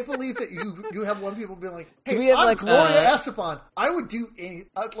 I can't believe that you have one people being like, "Hey, we have, I'm Gloria Estefan. I would do any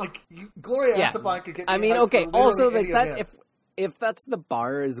Gloria Estefan could get." I mean, okay. Also, like that, if that's the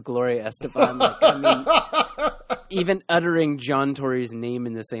bar is Gloria Estefan, even uttering John Tory's name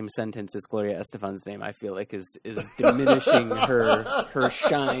in the same sentence as Gloria Estefan's name, I feel like is diminishing her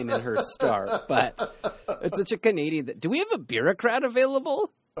shine and her star. But it's such a Canadian. Do we have a bureaucrat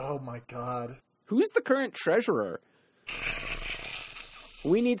available? Oh my god. Who's the current treasurer?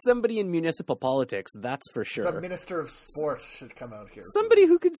 We need somebody in municipal politics, that's for sure. The Minister of Sports should come out here. Somebody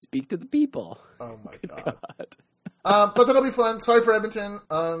who could speak to the people. Oh my god. But that'll be fun. Sorry for Edmonton.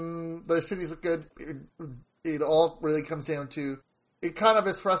 The cities look good. It all really comes down to, it kind of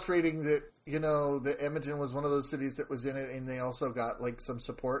is frustrating that, that Edmonton was one of those cities that was in it, and they also got some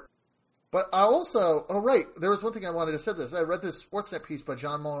support. But I also, there was one thing I wanted to say this. I read this Sportsnet piece by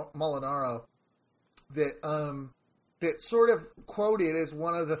John Molinaro that sort of quoted as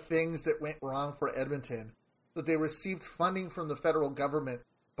one of the things that went wrong for Edmonton, that they received funding from the federal government,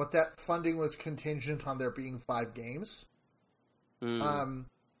 but that funding was contingent on there being 5 games. And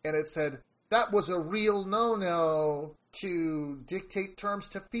it said that was a real no-no to dictate terms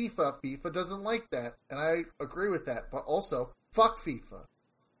to FIFA. FIFA doesn't like that, and I agree with that. But also, fuck FIFA.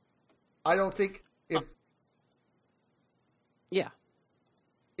 I don't think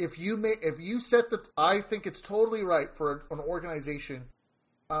if you set I think it's totally right for an organization,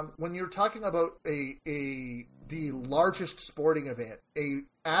 when you're talking about the largest sporting event, an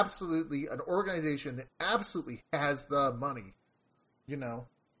organization that absolutely has the money,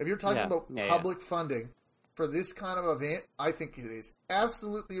 if you're talking about public funding for this kind of event, I think it is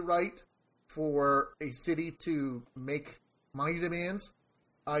absolutely right for a city to make money demands,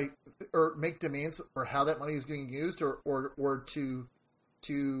 or make demands for how that money is being used, or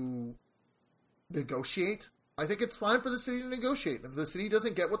to negotiate. I think it's fine for the city to negotiate. If the city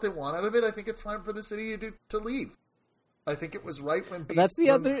doesn't get what they want out of it, I think it's fine for the city to leave. I think it was right when... That's the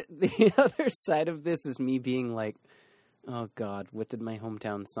other side of this is me being like, oh God, what did my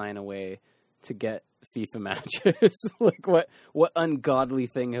hometown sign away to get FIFA matches? What ungodly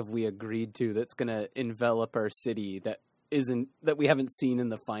thing have we agreed to that's going to envelop our city that we haven't seen in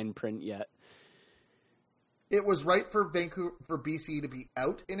the fine print yet? It was right for BC to be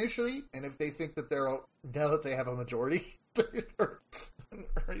out initially, and if they think that they're out now that they have a majority, or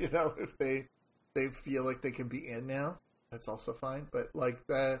if they feel like they can be in now, that's also fine. But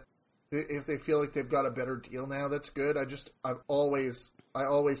if they feel like they've got a better deal now, that's good. I always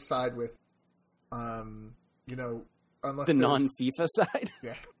side with, unless the non-FIFA side.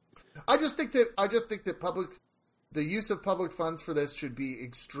 Yeah, I just think that the use of public funds for this should be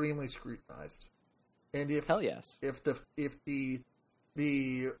extremely scrutinized. And hell yes, if the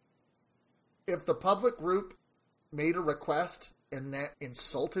public group made a request and that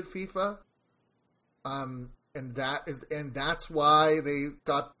insulted FIFA, that's why they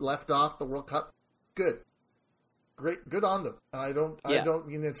got left off the World Cup. Good, great, good on them. I don't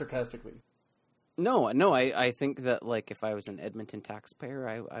mean that sarcastically. No, I think that, like, if I was an Edmonton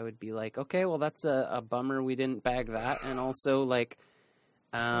taxpayer, I would be like, okay, well, that's a bummer we didn't bag that, and also, like,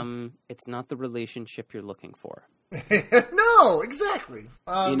 it's not the relationship you're looking for. No, exactly.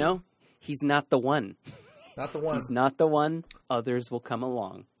 He's not the one. Not the one. He's not the one. Others will come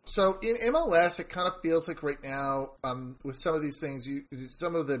along. So in MLS, it kind of feels like right now, with some of these things,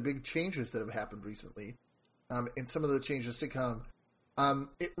 some of the big changes that have happened recently, and some of the changes to come,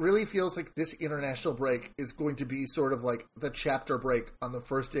 it really feels like this international break is going to be sort of like the chapter break on the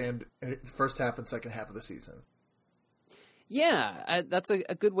first half and second half of the season. Yeah, that's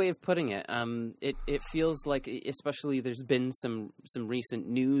a good way of putting it. It feels like, especially there's been some recent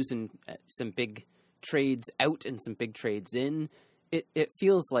news and some big trades out and some big trades in. It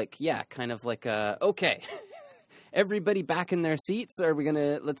feels like, yeah, kind of like okay, everybody back in their seats.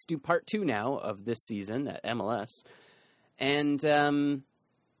 Let's do part 2 now of this season at MLS. And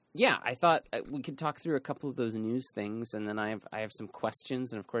yeah, I thought we could talk through a couple of those news things, and then I have some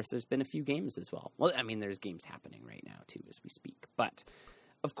questions, and of course there's been a few games as well. Well, I mean, there's games happening right now too as we speak. But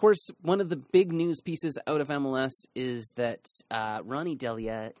of course, one of the big news pieces out of MLS is that Ronny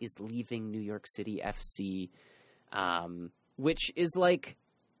Delia is leaving New York City FC, which is like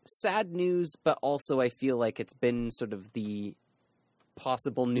sad news, but also I feel like it's been sort of the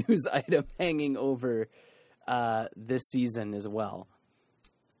possible news item hanging over this season as well.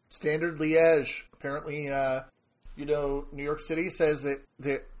 Standard Liège. Apparently, New York City says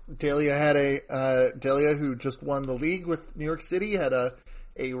that Delia, who just won the league with New York City, had a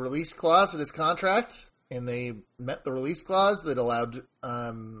release clause in his contract, and they met the release clause that allowed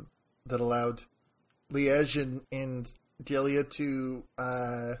Liège and Delia to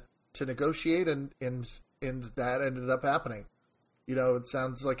negotiate, and that ended up happening. It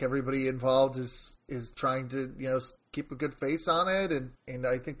sounds like everybody involved is trying to, keep a good face on it, and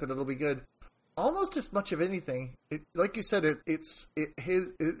I think that it'll be good. Almost as much of anything, like you said, it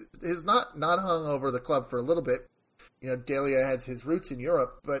has not hung over the club for a little bit. Delia has his roots in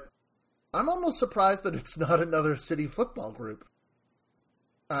Europe, but I'm almost surprised that it's not another city football group.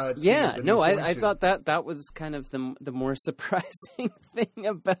 I thought that was kind of the more surprising thing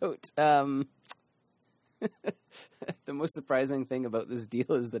about the most surprising thing about this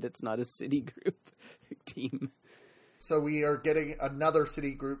deal is that it's not a City Group team. So we are getting another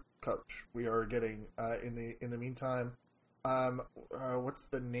City Group coach. We are getting in the meantime. What's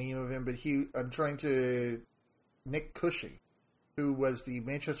the name of him? But I'm trying to Nick Cushing, who was the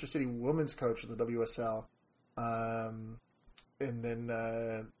Manchester City women's coach of the WSL, and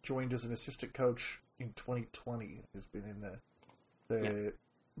then joined as an assistant coach in 2020. Has been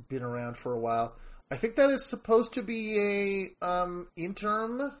been around for a while. I think that is supposed to be a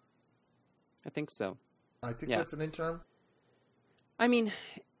interim. I think so. I think that's an interim. I mean,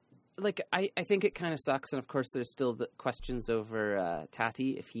 like, I think it kind of sucks, and of course there's still the questions over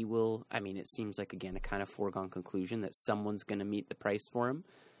Tati, if he will. I mean, it seems like, again, a kind of foregone conclusion that someone's going to meet the price for him.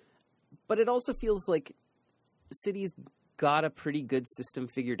 But it also feels like City's got a pretty good system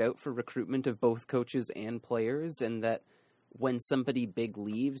figured out for recruitment of both coaches and players, and that when somebody big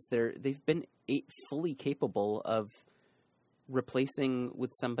leaves, they've been fully capable of replacing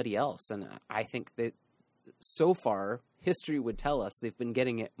with somebody else. And I think that so far, history would tell us they've been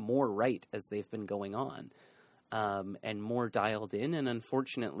getting it more right as they've been going on, and more dialed in. And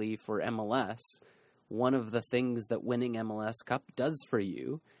unfortunately for MLS, one of the things that winning MLS Cup does for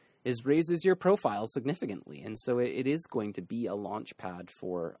you is raises your profile significantly. And so it is going to be a launch pad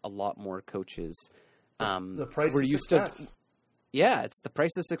for a lot more coaches. The price of success. It's the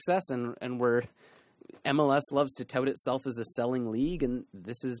price of success, and where MLS loves to tout itself as a selling league, and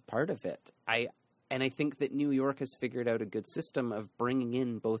this is part of it. I think that New York has figured out a good system of bringing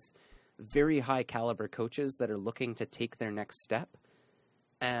in both very high caliber coaches that are looking to take their next step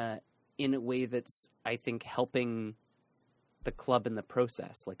in a way that's, I think, helping the club in the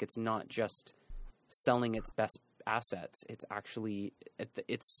process. Like, it's not just selling its best assets. It's actually,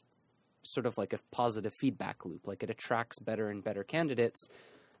 it's sort of like a positive feedback loop. Like, it attracts better and better candidates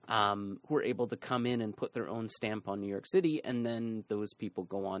who are able to come in and put their own stamp on New York City, and then those people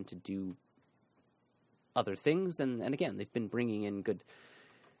go on to do other things. And again, they've been bringing in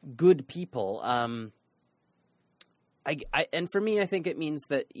good people. And for me, I think it means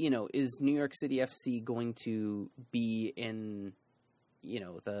that, is New York City FC going to be in,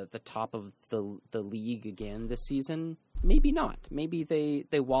 the top of the league again this season? Maybe not. Maybe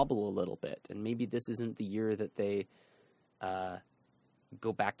they wobble a little bit, and maybe this isn't the year that they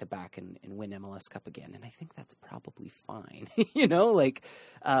go back to back and win MLS Cup again. And I think that's probably fine. You know, like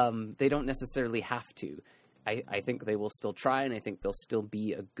they don't necessarily have to. I think they will still try, and I think they'll still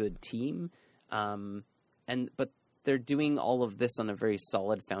be a good team. But they're doing all of this on a very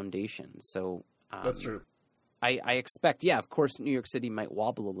solid foundation. So that's true. I expect, of course, New York City might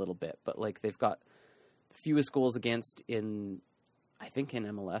wobble a little bit, but like they've got fewest goals against in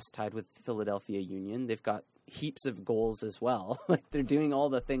MLS, tied with Philadelphia Union. They've got heaps of goals as well. Like they're doing all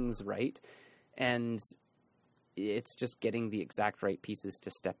the things right, and it's just getting the exact right pieces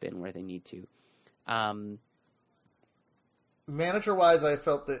to step in where they need to. Manager-wise, I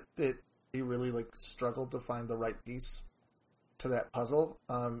felt that he really struggled to find the right piece to that puzzle,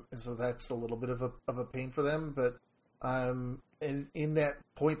 and so that's a little bit of a pain for them. But in that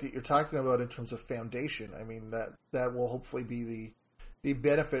point that you're talking about in terms of foundation, I mean that will hopefully be the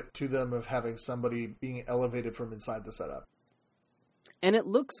benefit to them of having somebody being elevated from inside the setup. And it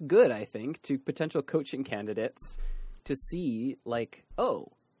looks good, I think, to potential coaching candidates to see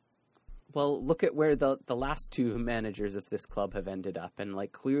well, look at where the last two managers of this club have ended up, and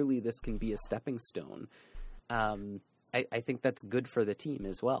clearly this can be a stepping stone. I think that's good for the team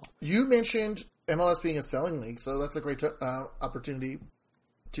as well. You mentioned MLS being a selling league, so that's a great opportunity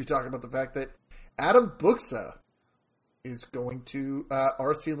to talk about the fact that Adam Buksa is going to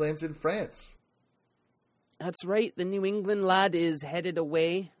RC Lens in France. That's right. The New England lad is headed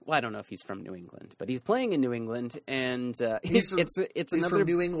away. Well, I don't know if he's from New England, but he's playing in New England, and he's from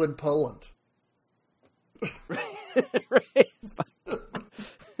New England, Poland. Right.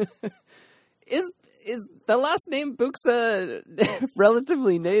 Is the last name Buksa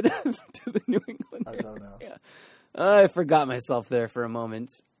relatively native to the New England area? I don't know. Yeah. I forgot myself there for a moment.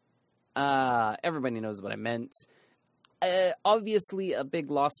 Everybody knows what I meant. Obviously a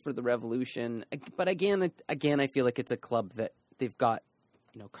big loss for the Revolution, but again, I feel like it's a club that they've got,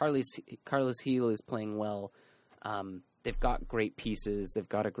 Carlos Gil is playing well. They've got great pieces. They've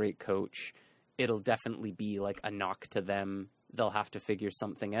got a great coach. It'll definitely be a knock to them. They'll have to figure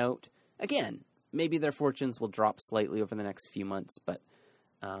something out. Again, maybe their fortunes will drop slightly over the next few months, but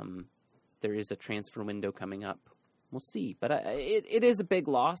there is a transfer window coming up. We'll see. But it is a big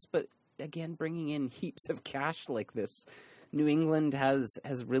loss, but again, bringing in heaps of cash like this, New England has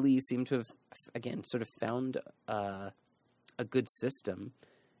really seemed to have, again, sort of found a good system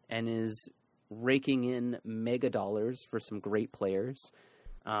and is raking in mega dollars for some great players.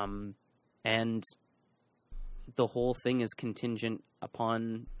 And the whole thing is contingent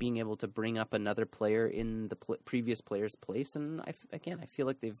upon being able to bring up another player in the previous player's place. And I feel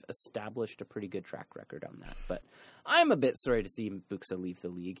like they've established a pretty good track record on that. But I'm a bit sorry to see Buksa leave the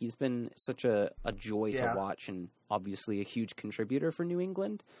league. He's been such a joy to watch and obviously a huge contributor for New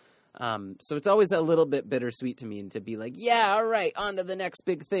England. So it's always a little bit bittersweet to me to be like, yeah, all right, on to the next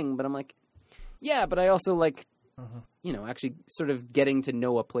big thing. But I'm like, yeah, but I also actually sort of getting to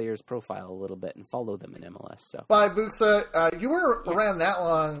know a player's profile a little bit and follow them in MLS. So, by Buksa, you weren't around that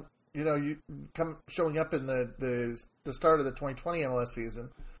long. You come showing up in the start of the 2020 MLS season,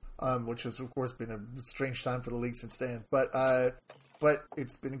 which has of course been a strange time for the league since then. But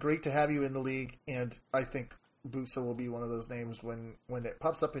it's been great to have you in the league, and I think Buksa will be one of those names when it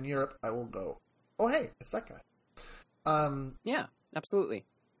pops up in Europe. I will go, oh hey, it's that guy. Yeah, absolutely.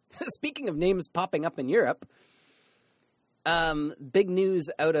 Speaking of names popping up in Europe. Big news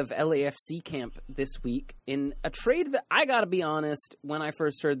out of LAFC camp this week in a trade that I gotta be honest, when I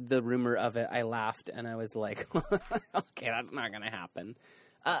first heard the rumor of it, I laughed and I was like, okay, that's not gonna happen.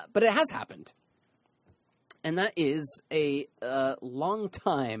 But it has happened. And that is a long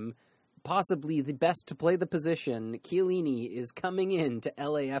time, possibly the best to play the position. Chiellini is coming in to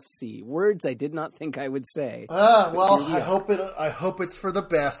LAFC. Words I did not think I would say. Well, I hope it's for the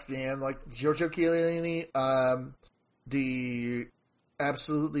best, man. Like Giorgio Chiellini,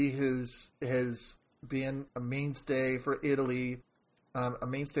 absolutely has been a mainstay for Italy, a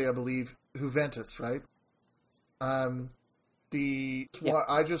mainstay, I believe, Juventus, right? I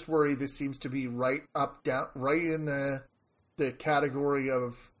just worry this seems to be right in the category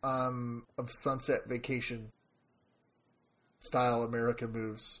of sunset vacation style American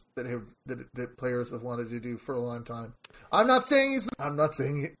moves that players have wanted to do for a long time. I'm not saying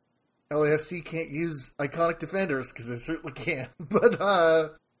LAFC can't use iconic defenders, because they certainly can. But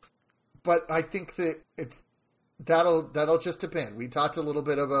I think that that'll just depend. We talked a little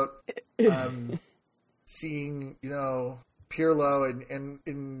bit about seeing Pirlo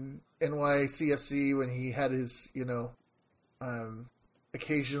in NYCFC when he had his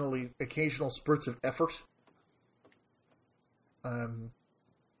occasional spurts of effort.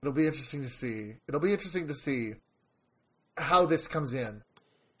 It'll be interesting to see. how this comes in.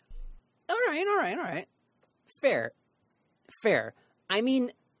 All right. Fair. I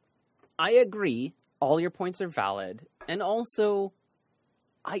mean, I agree. All your points are valid. And also,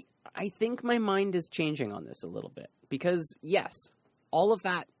 I think my mind is changing on this a little bit. Because, yes, all of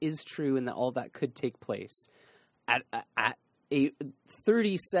that is true and that all of that could take place at a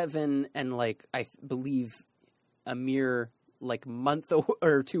 37 and, like, I believe a mere, like, month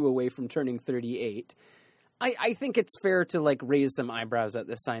or two away from turning 38. I think it's fair to, like, raise some eyebrows at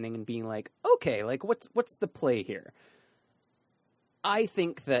this signing and being like, okay, like, what's the play here? I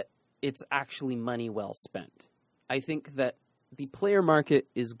think that it's actually money well spent. I think that the player market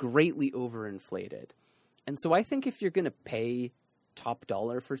is greatly overinflated. And so I think if you're going to pay top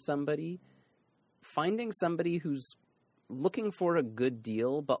dollar for somebody, finding somebody who's looking for a good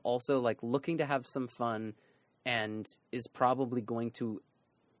deal, but also, like, looking to have some fun and is probably going to,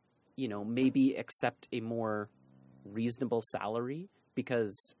 you know, maybe accept a more reasonable salary,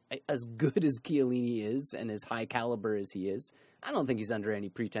 because as good as Chiellini is and as high caliber as he is, I don't think he's under any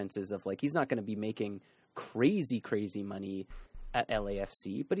pretenses of, like, he's not going to be making crazy money at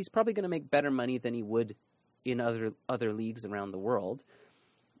LAFC, but he's probably going to make better money than he would in other leagues around the world.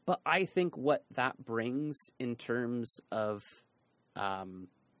 But I think what that brings in terms of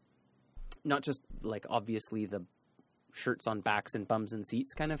not just, like, obviously the shirts on backs and bums and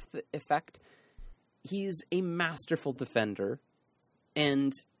seats kind of effect, he's a masterful defender,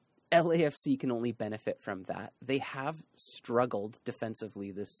 and LAFC can only benefit from that. They have struggled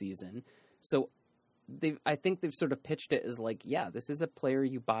defensively this season, so I think they've sort of pitched it as like, yeah, this is a player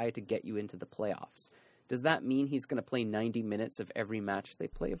you buy to get you into the playoffs. Does that mean he's going to play 90 minutes of every match they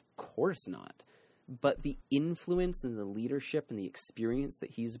play? Of course not. But the influence and the leadership and the experience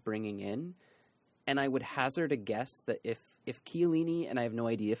that he's bringing in, and I would hazard a guess that if Chiellini, and I have no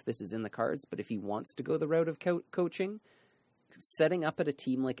idea if this is in the cards, but if he wants to go the route of coaching, setting up at a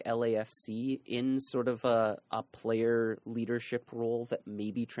team like LAFC in sort of a player leadership role that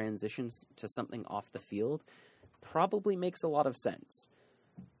maybe transitions to something off the field probably makes a lot of sense.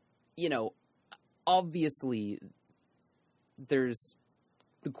 You know, obviously there's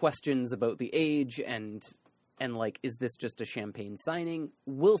the questions about the age and like, is this just a champagne signing?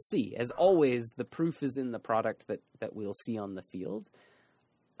 We'll see. As always, the proof is in the product that we'll see on the field.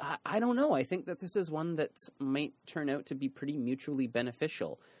 I don't know. I think that this is one that might turn out to be pretty mutually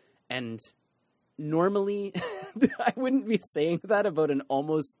beneficial. And normally, I wouldn't be saying that about an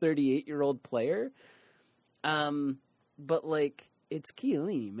almost 38-year-old player. But, like, it's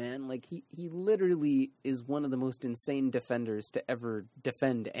Chiellini, man. Like, he literally is one of the most insane defenders to ever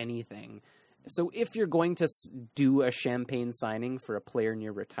defend anything. So if you're going to do a champagne signing for a player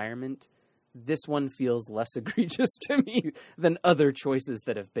near retirement, this one feels less egregious to me than other choices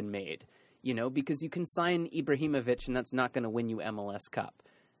that have been made, you know, because you can sign Ibrahimovic and that's not going to win you MLS Cup.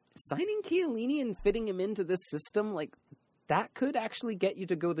 Signing Chiellini and fitting him into this system, like, that could actually get you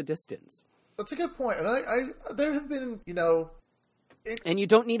to go the distance. That's a good point. And I there have been, you know... And you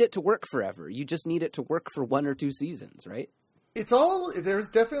don't need it to work forever. You just need it to work for 1 or 2 seasons, right? There's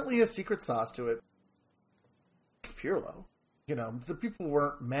definitely a secret sauce to it. It's Pirlo. You know, the people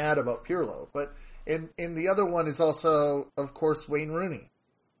weren't mad about Pirlo, but in the other one is also, of course, Wayne Rooney.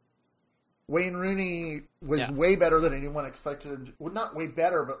 Wayne Rooney was way better than anyone expected. Well, not way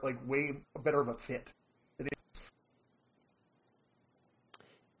better, but like way better of a fit.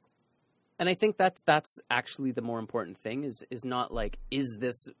 And I think that's actually the more important thing is not like, is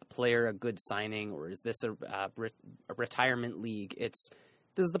this player a good signing or is this a retirement league? It's,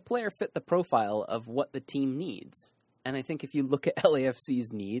 does the player fit the profile of what the team needs? And I think if you look at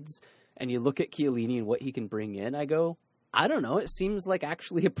LAFC's needs and you look at Chiellini and what he can bring in, I go, I don't know, it seems like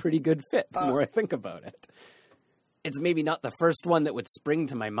actually a pretty good fit the more I think about it. It's maybe not the first one that would spring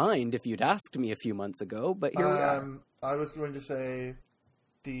to my mind if you'd asked me a few months ago, but here we are. I was going to say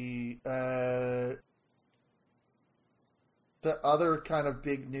the other kind of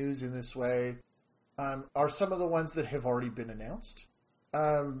big news in this way are some of the ones that have already been announced.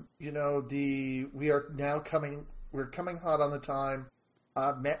 You know, we're coming hot on the time.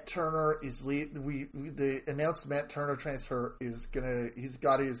 Matt Turner is the announced Matt Turner transfer is he's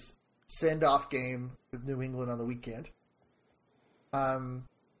got his send-off game with New England on the weekend. And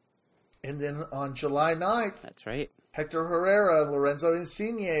then on July 9th, that's right, Hector Herrera and Lorenzo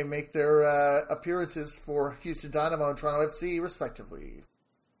Insigne make their appearances for Houston Dynamo and Toronto FC, respectively.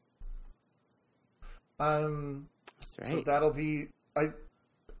 That's right. So that'll be...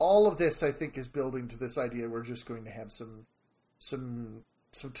 all of this, I think, is building to this idea we're just going to have some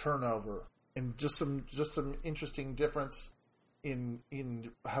turnover and just some interesting difference in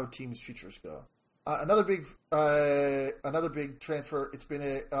how teams' futures go. Another big transfer. It's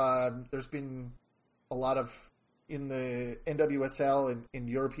been there's been a lot of in the NWSL and in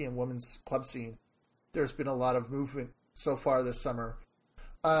European women's club scene. There's been a lot of movement so far this summer.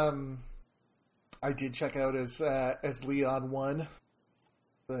 I did check out as Lyon won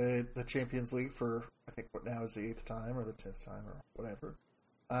the Champions League for, I think what now is the 8th time or the 10th time or whatever.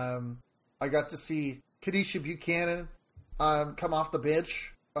 I got to see Kadisha Buchanan come off the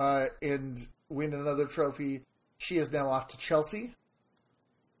bench and win another trophy. She is now off to Chelsea.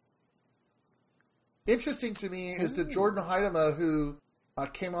 Interesting to me is that Jordan Huitema, who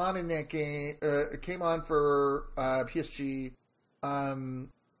came on in that game, came on for PSG, and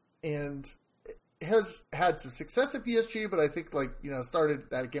has had some success at PSG, but I think started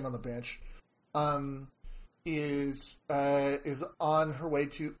that game on the bench. Is on her way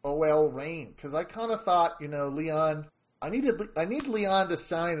to OL Reign, because I kind of thought Lyon. I need Lyon to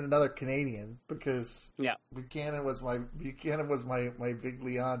sign another Canadian, because Buchanan was my big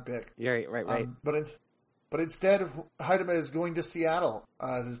Lyon pick. Yeah, right. But instead, Huitema is going to Seattle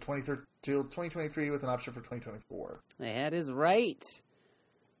to 2023 with an option for 2024. That is right.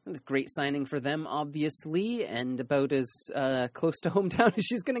 That's a great signing for them, obviously, and about as close to hometown as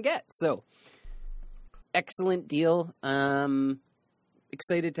she's going to get. So, excellent deal.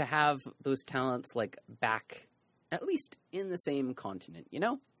 Excited to have those talents back, at least in the same continent.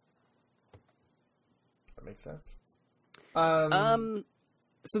 That makes sense.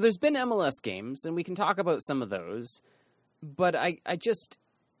 So there's been MLS games, and we can talk about some of those. But I just,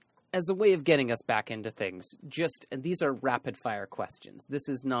 as a way of getting us back into things, and these are rapid-fire questions. This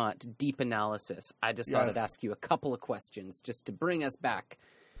is not deep analysis. I just thought I'd ask you a couple of questions just to bring us back.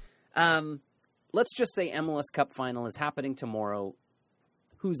 Let's just say MLS Cup Final is happening tomorrow.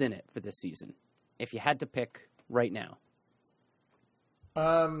 Who's in it for this season? If you had to pick right now.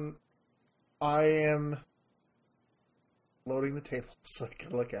 I am loading the table so I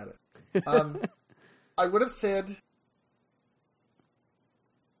can look at it. I would have said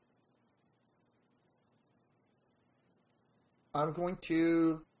I'm going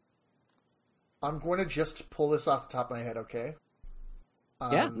to just pull this off the top of my head, okay?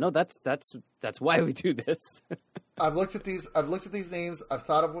 That's why we do this. I've looked at these names. I've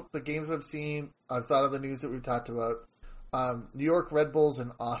thought of what the games I've seen. I've thought of the news that we've talked about. New York Red Bulls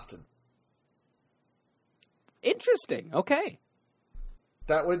and Austin. Interesting. Okay.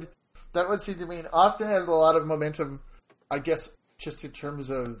 That would seem to mean Austin has a lot of momentum, I guess, just in terms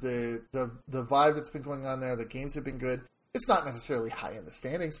of the vibe that's been going on there. The games have been good. It's not necessarily high in the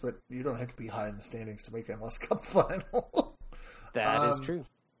standings, but you don't have to be high in the standings to make MLS Cup Final. That is true.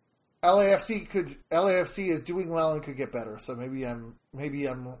 LAFC is doing well and could get better. So maybe I'm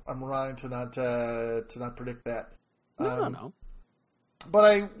wrong to not predict that. No. But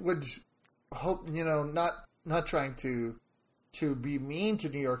I would hope, not trying to be mean to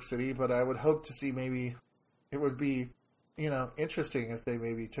New York City, but I would hope to see maybe it would be, interesting if they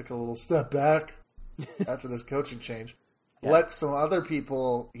maybe took a little step back after this coaching change. Yeah. Let some other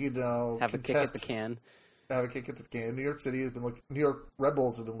people, have a kick at the can. Have a kick at the can. New York City has been New York Red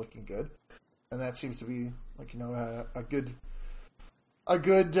Bulls have been looking good, and that seems to be a good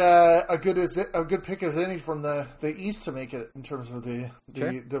pick as any from the East to make it in terms of the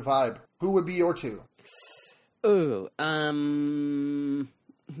vibe. Who would be your two? Ooh,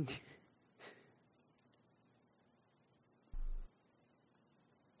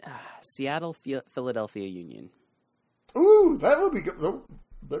 Seattle, Philadelphia Union. Ooh, that would be good.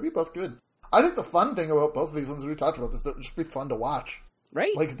 They'd be both good. I think the fun thing about both of these ones we talked about is that it would just be fun to watch.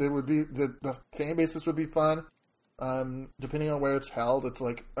 Right. There would be the fan bases would be fun. Depending on where it's held, it's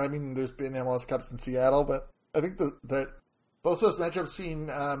there's been MLS Cups in Seattle, but I think that both those matchups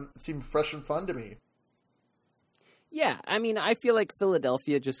seem fresh and fun to me. Yeah, I feel like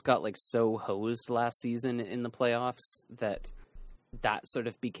Philadelphia just got so hosed last season in the playoffs that sort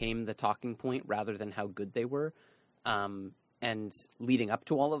of became the talking point rather than how good they were. And leading up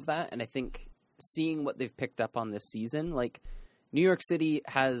to all of that, and I think seeing what they've picked up on this season, New York City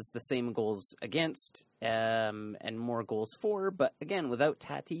has the same goals against and more goals for, but again, without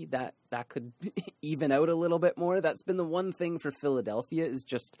Tati, that could even out a little bit more. That's been the one thing for Philadelphia is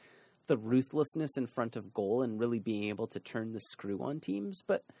just the ruthlessness in front of goal and really being able to turn the screw on teams.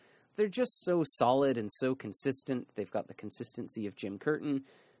 But they're just so solid and so consistent. They've got the consistency of Jim Curtin.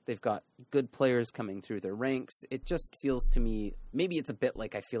 They've got good players coming through their ranks. It just feels to me, maybe it's a bit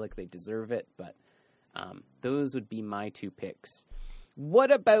I feel like they deserve it, but those would be my two picks.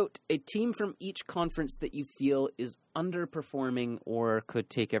 What about a team from each conference that you feel is underperforming or could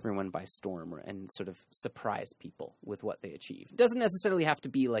take everyone by storm and sort of surprise people with what they achieve? It doesn't necessarily have to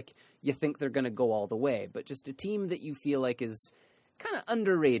be like you think they're going to go all the way, but just a team that you feel like is kind of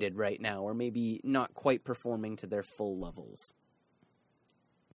underrated right now or maybe not quite performing to their full levels.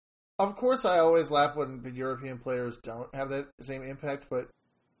 Of course, I always laugh when the European players don't have that same impact, but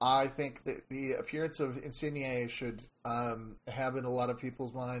I think that the appearance of Insigne should have in a lot of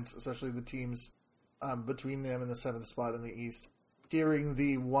people's minds, especially the teams between them and the 7th spot in the East. Hearing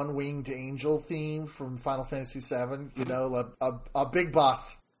the one-winged angel theme from Final Fantasy VII, you know, a big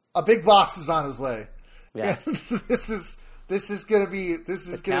boss is on his way. Yeah, and this is gonna be a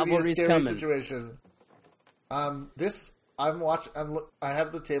scary coming. situation. I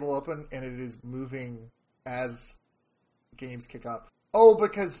have the table open and it is moving as games kick off. Oh,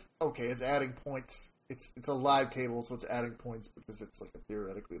 because it's adding points. It's a live table, so it's adding points because it's like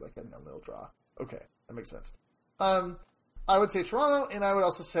theoretically like a 0-0 draw. Okay, that makes sense. I would say Toronto, and I would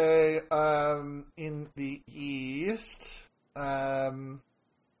also say in the East, Nashville.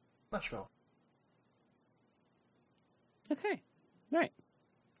 Okay, right.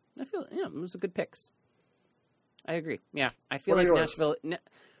 I feel those are good picks. I agree. Yeah, I feel like Nashville.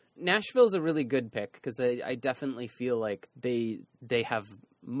 Nashville's a really good pick because I definitely feel like they have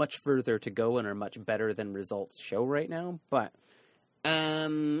much further to go and are much better than results show right now. But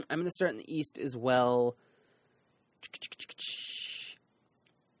I'm going to start in the East as well.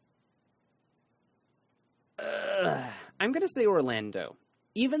 I'm going to say Orlando.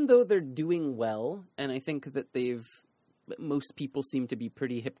 Even though they're doing well, and I think that most people seem to be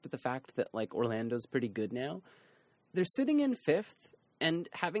pretty hip to the fact that like Orlando's pretty good now. They're sitting in 5th. And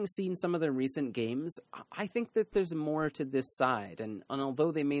having seen some of their recent games, I think that there's more to this side. And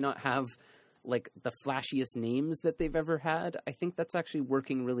although they may not have like the flashiest names that they've ever had, I think that's actually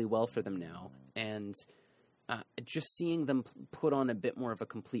working really well for them now. And just seeing them put on a bit more of a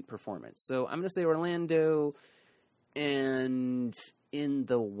complete performance. So I'm going to say Orlando. And in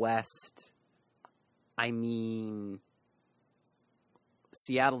the West, I mean,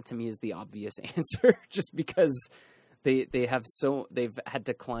 Seattle to me is the obvious answer just because they've had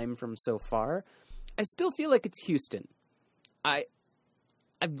to climb from so far. I still feel like it's Houston. I've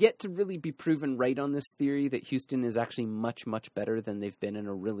yet to really be proven right on this theory that Houston is actually much, much better than they've been in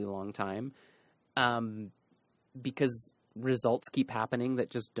a really long time. Because results keep happening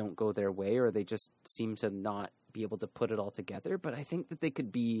that just don't go their way, or they just seem to not be able to put it all together. But I think that they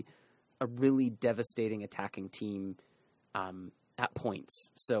could be a really devastating attacking team at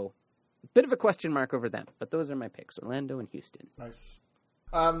points. So bit of a question mark over them, but those are my picks, Orlando and Houston. Nice.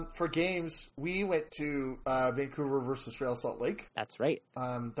 For games, we went to Vancouver versus Real Salt Lake. That's right.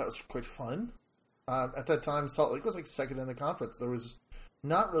 That was quite fun. At that time, Salt Lake was like second in the conference. There was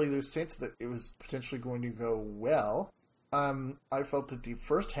not really the sense that it was potentially going to go well. I felt that the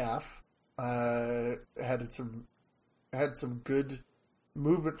first half had some good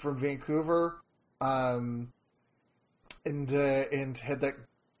movement from Vancouver, and had that.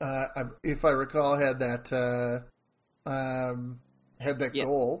 If I recall, had that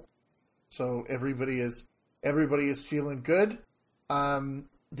goal. So everybody is feeling good.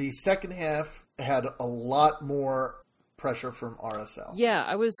 The second half had a lot more pressure from RSL. Yeah,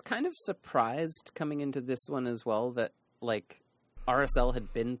 I was kind of surprised coming into this one as well that like RSL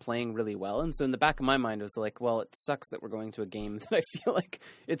had been playing really well, and so in the back of my mind it was like, well, it sucks that we're going to a game that I feel like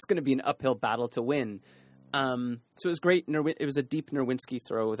it's going to be an uphill battle to win. So it was great. It was a deep Nerwinski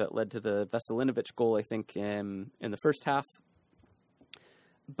throw that led to the Veselinovic goal, I think, in the first half.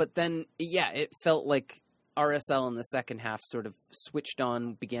 But then, yeah, it felt like RSL in the second half sort of switched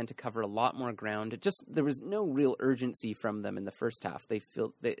on, began to cover a lot more ground. There was no real urgency from them in the first half.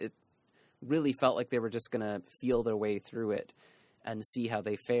 It really felt like they were just going to feel their way through it and see how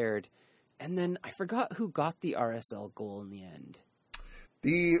they fared. And then I forgot who got the RSL goal in the end.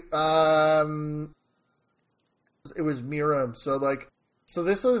 It was Miram. So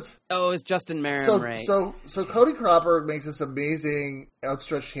this was... Oh, it was Justin Miram, right. So Cody Cropper makes this amazing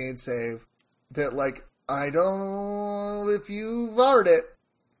outstretched hand save that, like, I don't know if you VAR'd it.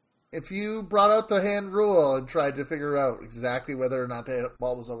 If you brought out the hand rule and tried to figure out exactly whether or not the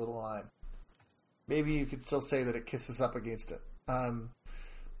ball was over the line, maybe you could still say that it kisses up against it.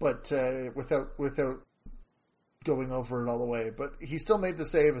 But without going over it all the way. But he still made the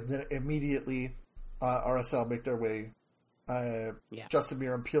save, and then immediately... RSL make their way. Justin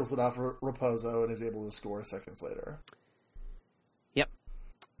Miram peels it off Raposo and is able to score seconds later. Yep.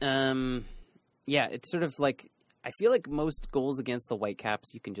 Yeah, it's sort of like, I feel like most goals against the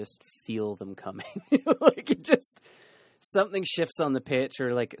Whitecaps, you can just feel them coming. Like something shifts on the pitch,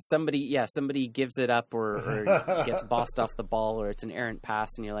 or like somebody gives it up, or gets bossed off the ball, or it's an errant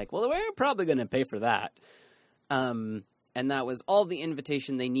pass, and you're like, well, we're probably going to pay for that. And that was all the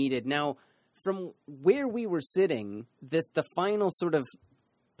invitation they needed. Now, from where we were sitting, the final sort of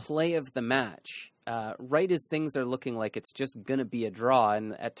play of the match, right as things are looking like it's just going to be a draw,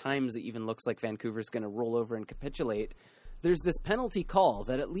 and at times it even looks like Vancouver's going to roll over and capitulate, there's this penalty call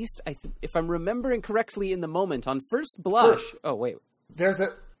that, at least if I'm remembering correctly in the moment, on first blush. Oh wait, there's a.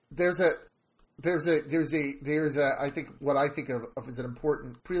 I think what I think of as an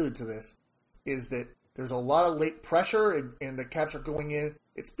important prelude to this is that there's a lot of late pressure and the Caps are going in.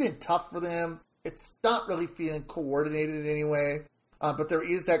 It's been tough for them. It's not really feeling coordinated in any way. But there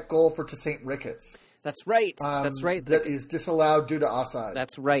is that goal for Toussaint Ricketts. That's right. That's right. That is disallowed due to offside.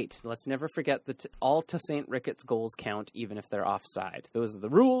 That's right. Let's never forget that all Toussaint Ricketts goals count, even if they're offside. Those are the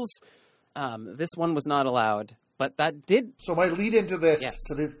rules. This one was not allowed, but that did. So my lead into this, yes.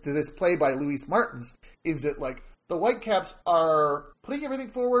 to this play by Luis Martins, is that like the Whitecaps are putting everything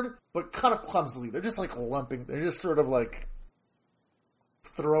forward, but kind of clumsily. They're just like lumping. They're just sort of like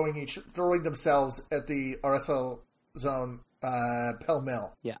throwing themselves at the RSL zone.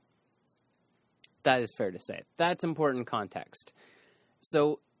 Pell-mell. Yeah. That is fair to say. That's important context.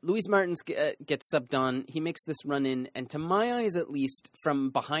 So Luis Martins gets subbed on. He makes this run in, and to my eyes at least,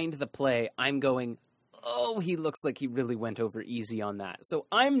 from behind the play, I'm going, oh, he looks like he really went over easy on that. So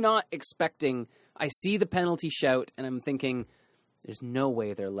I'm not expecting, I see the penalty shout, and I'm thinking, there's no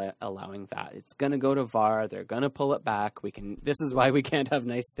way they're allowing that. It's going to go to VAR. They're going to pull it back. This is why we can't have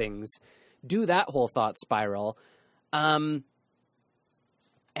nice things. Do that whole thought spiral.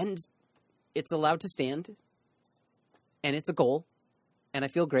 And it's allowed to stand, and it's a goal, and I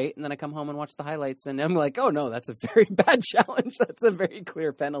feel great, and then I come home and watch the highlights, and I'm like, oh no, that's a very bad challenge. That's a very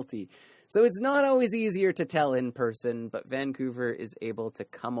clear penalty. So it's not always easier to tell in person, but Vancouver is able to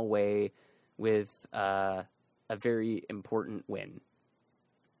come away with a very important win.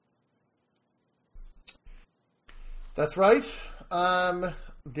 That's right.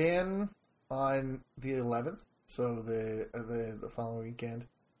 Then on the 11th, so the following weekend,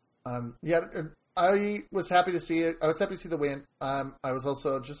 I was happy to see it. I was happy to see the win. I was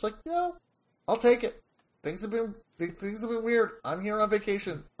also just like, I'll take it. Things have been weird. I'm here on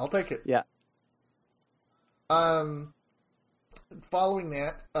vacation. I'll take it. Yeah. Following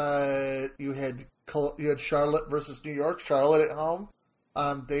that, you had Charlotte versus New York. Charlotte at home.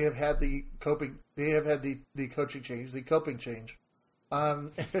 They have had the coping. They have had the coaching change, the coping change.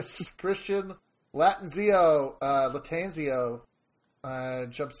 It's Christian Lattanzio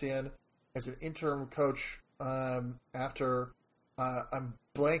jumps in as an interim coach after I'm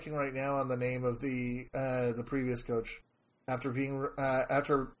blanking right now on the name of the previous coach after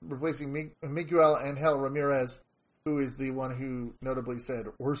replacing Miguel Angel Ramirez, who is the one who notably said,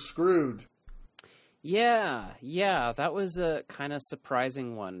 "We're screwed." Yeah, that was a kind of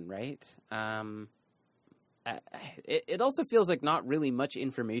surprising one, right? It also feels like not really much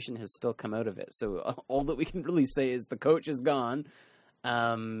information has still come out of it. So all that we can really say is the coach is gone.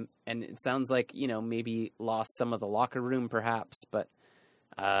 And it sounds like, maybe lost some of the locker room perhaps, but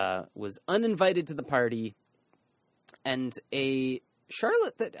was uninvited to the party. And a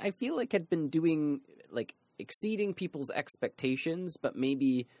Charlotte that I feel like had been doing, like, exceeding people's expectations, but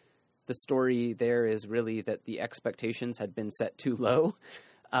maybe the story there is really that the expectations had been set too low.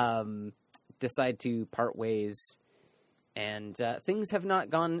 Decide to part ways, and things have not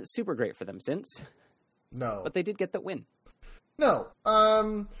gone super great for them since. No. But they did get the win. No.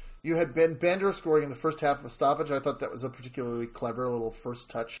 You had Ben Bender scoring in the first half of a stoppage. I thought that was a particularly clever little first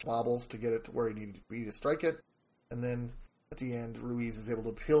touch wobbles to get it to where he needed to be to strike it. And then at the end, Ruiz is able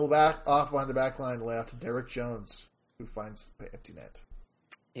to peel back off behind the back line left to Derek Jones, who finds the empty net.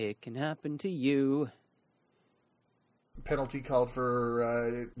 It can happen to you. Penalty called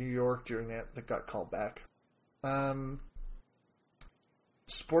for New York during that got called back.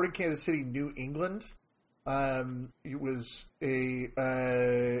 Sporting Kansas City, New England. It was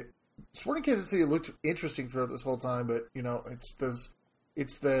Sporting Kansas City looked interesting throughout this whole time, but it's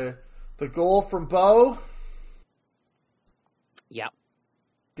the goal from Bo. Yeah.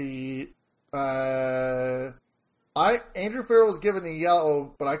 Andrew Farrell was given a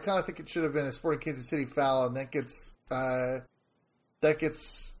yellow, but I kind of think it should have been a Sporting Kansas City foul, and that gets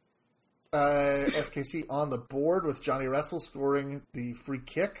SKC on the board with Johnny Russell scoring the free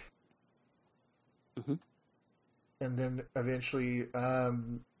kick. Mm-hmm. And then eventually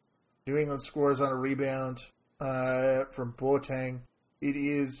New England scores on a rebound from Boateng. It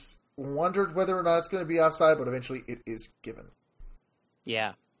is wondered whether or not it's going to be offside, but eventually it is given.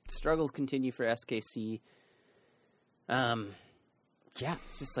 Yeah. Struggles continue for SKC. Yeah,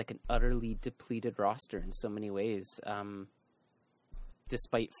 it's just like an utterly depleted roster in so many ways.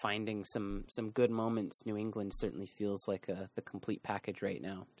 Despite finding some good moments, New England certainly feels like the complete package right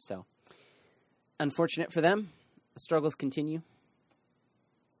now. So, unfortunate for them. The struggles continue.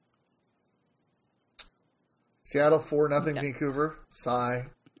 Seattle 4-0 Vancouver. Sigh.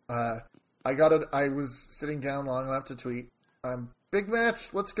 I got it. I was sitting down long enough to tweet, big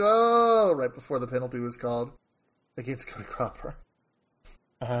match, let's go! Right before the penalty was called against Cody Cropper.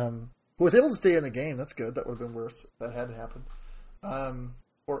 Who was able to stay in the game. That's good. That would have been worse if that hadn't happened.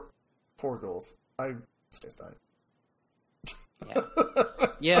 Or 4 goals. I just died.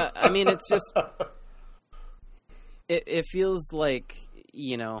 Yeah, I mean, it's just... It feels like,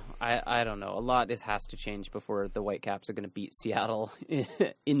 you know, I don't know. A lot has to change before the Whitecaps are going to beat Seattle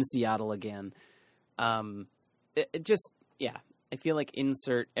in Seattle again. It just, yeah. I feel like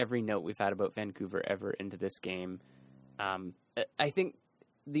insert every note we've had about Vancouver ever into this game. I think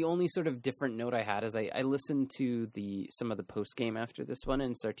the only sort of different note I had is I listened to some of the post game after this one,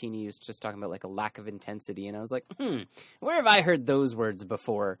 and Sartini was just talking about like a lack of intensity, and I was like, where have I heard those words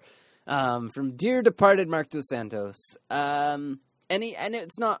before? From dear departed Marc Dos Santos. And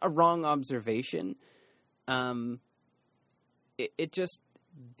it's not a wrong observation. It just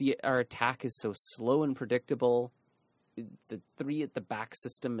our attack is so slow and predictable. The 3 at the back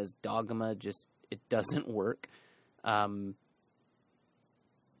system as dogma just it doesn't work.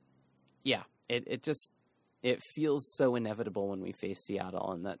 Yeah, it feels so inevitable when we face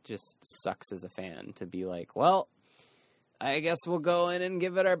Seattle, and that just sucks as a fan to be like, well, I guess we'll go in and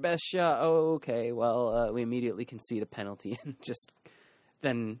give it our best shot. Oh, okay. Well, we immediately concede a penalty and just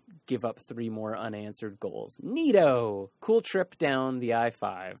then give up 3 more unanswered goals. Neato! Cool trip down the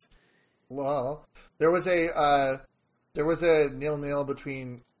I-5. Well, there was a 0-0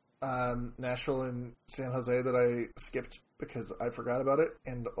 between Nashville and San Jose that I skipped because I forgot about it,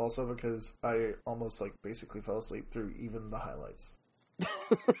 and also because I almost basically fell asleep through even the highlights.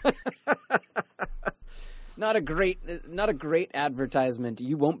 Not a great advertisement.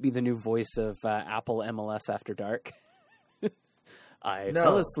 You won't be the new voice of Apple MLS After Dark. I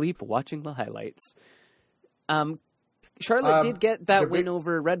fell asleep watching the highlights. Charlotte did get that win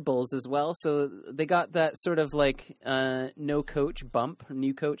over Red Bulls as well, so they got that sort of no coach bump,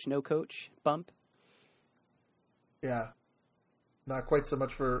 new coach, no coach bump. Yeah, not quite so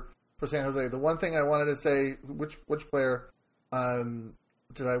much for San Jose. The one thing I wanted to say, which player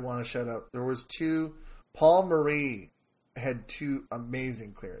did I want to shout out? There was 2. Paul Marie had 2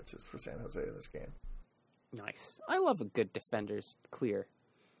 amazing clearances for San Jose in this game. Nice. I love a good defender's clear.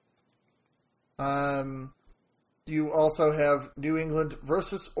 You also have New England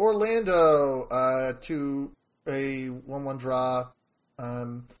versus Orlando to a 1-1 draw.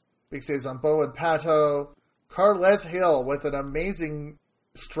 Big saves on Bo and Pato. Carles Hill with an amazing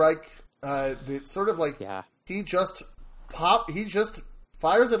strike. He just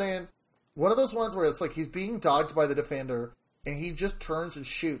fires it in. One of those ones where it's like he's being dogged by the defender, and he just turns and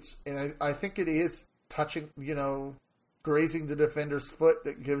shoots. And I think it is touching, grazing the defender's foot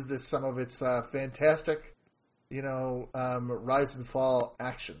that gives this some of its fantastic, rise and fall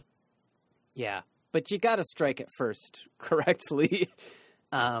action. Yeah, but you got to strike it first correctly.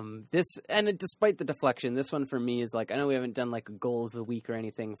 Despite the deflection, this one for me is I know we haven't done a goal of the week or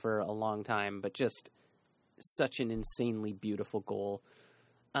anything for a long time, but just such an insanely beautiful goal.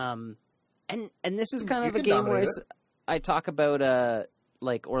 And this is kind of a game where I talk about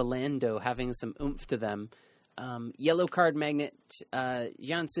Orlando having some oomph to them. Yellow card magnet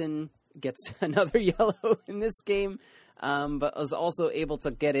Janssen gets another yellow in this game, but was also able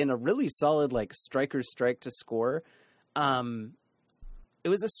to get in a really solid striker's strike to score. It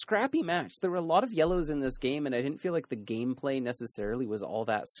was a scrappy match. There were a lot of yellows in this game, and I didn't feel like the gameplay necessarily was all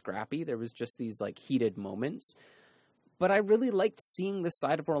that scrappy. There was just these heated moments. But I really liked seeing this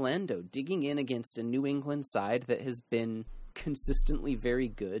side of Orlando, digging in against a New England side that has been consistently very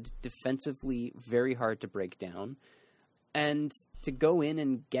good, defensively very hard to break down. And to go in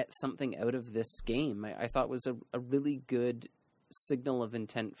and get something out of this game, I thought was a really good signal of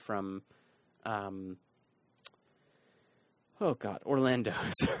intent from, Orlando,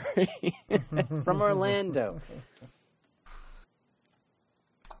 sorry. From Orlando.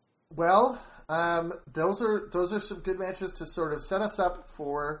 Well, those are some good matches to sort of set us up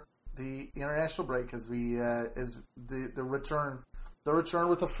for the international break as we as the return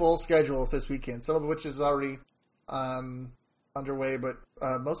with a full schedule this weekend. Some of which is already underway, but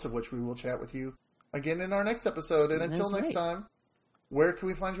most of which we will chat with you again in our next episode. And until next time, where can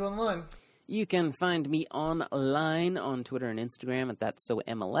we find you online? You can find me online on Twitter and Instagram at That's So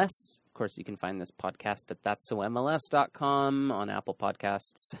MLS. Of course, you can find this podcast at that'somls.com, on Apple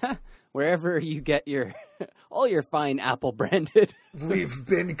Podcasts, wherever you get your all your fine Apple branded. We've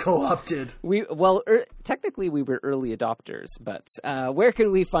been co-opted. Technically we were early adopters, but where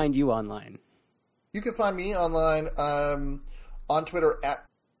can we find you online? You can find me online on Twitter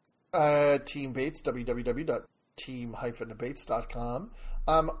at Team Bates, www.team-debates.com.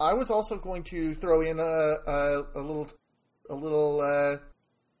 I was also going to throw in a little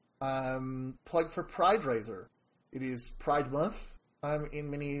plug for Pride Raiser. It is Pride Month in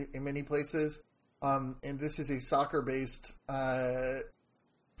many places, and this is a soccer-based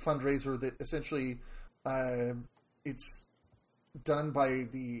fundraiser that essentially it's done by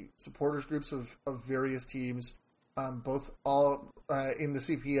the supporters groups of various teams, both all in the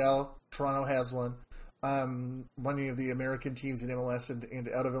CPL. Toronto has one. Many of the American teams in MLS and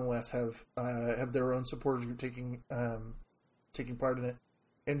out of MLS have their own supporters group taking part in it.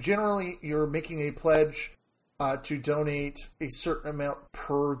 And generally, you're making a pledge to donate a certain amount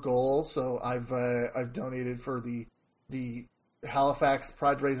per goal. So I've donated for the Halifax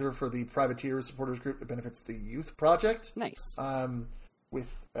Pride Raiser for the Privateers supporters group that benefits the Youth Project. Nice.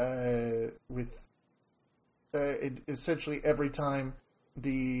 Essentially every time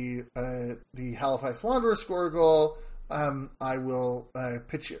the Halifax Wanderers score a goal, I will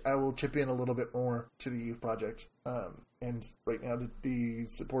chip in a little bit more to the Youth Project. And right now the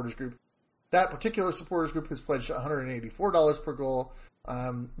supporters group, that particular supporters group has pledged $184 per goal.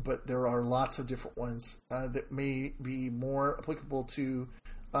 But there are lots of different ones that may be more applicable to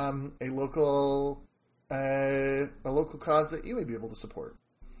a local cause that you may be able to support.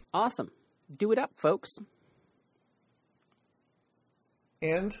 Awesome. Do it up, folks.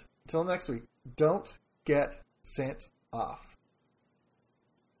 And until next week, don't get sent off.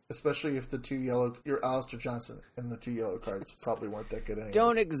 Especially if your Alistair Johnson and the 2 yellow cards probably weren't that good anyways.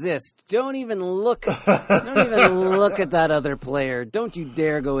 Don't exist. Don't even look. Don't even look at that other player. Don't you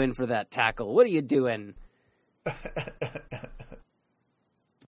dare go in for that tackle. What are you doing?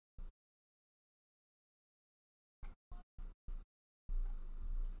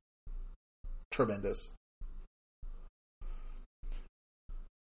 Tremendous.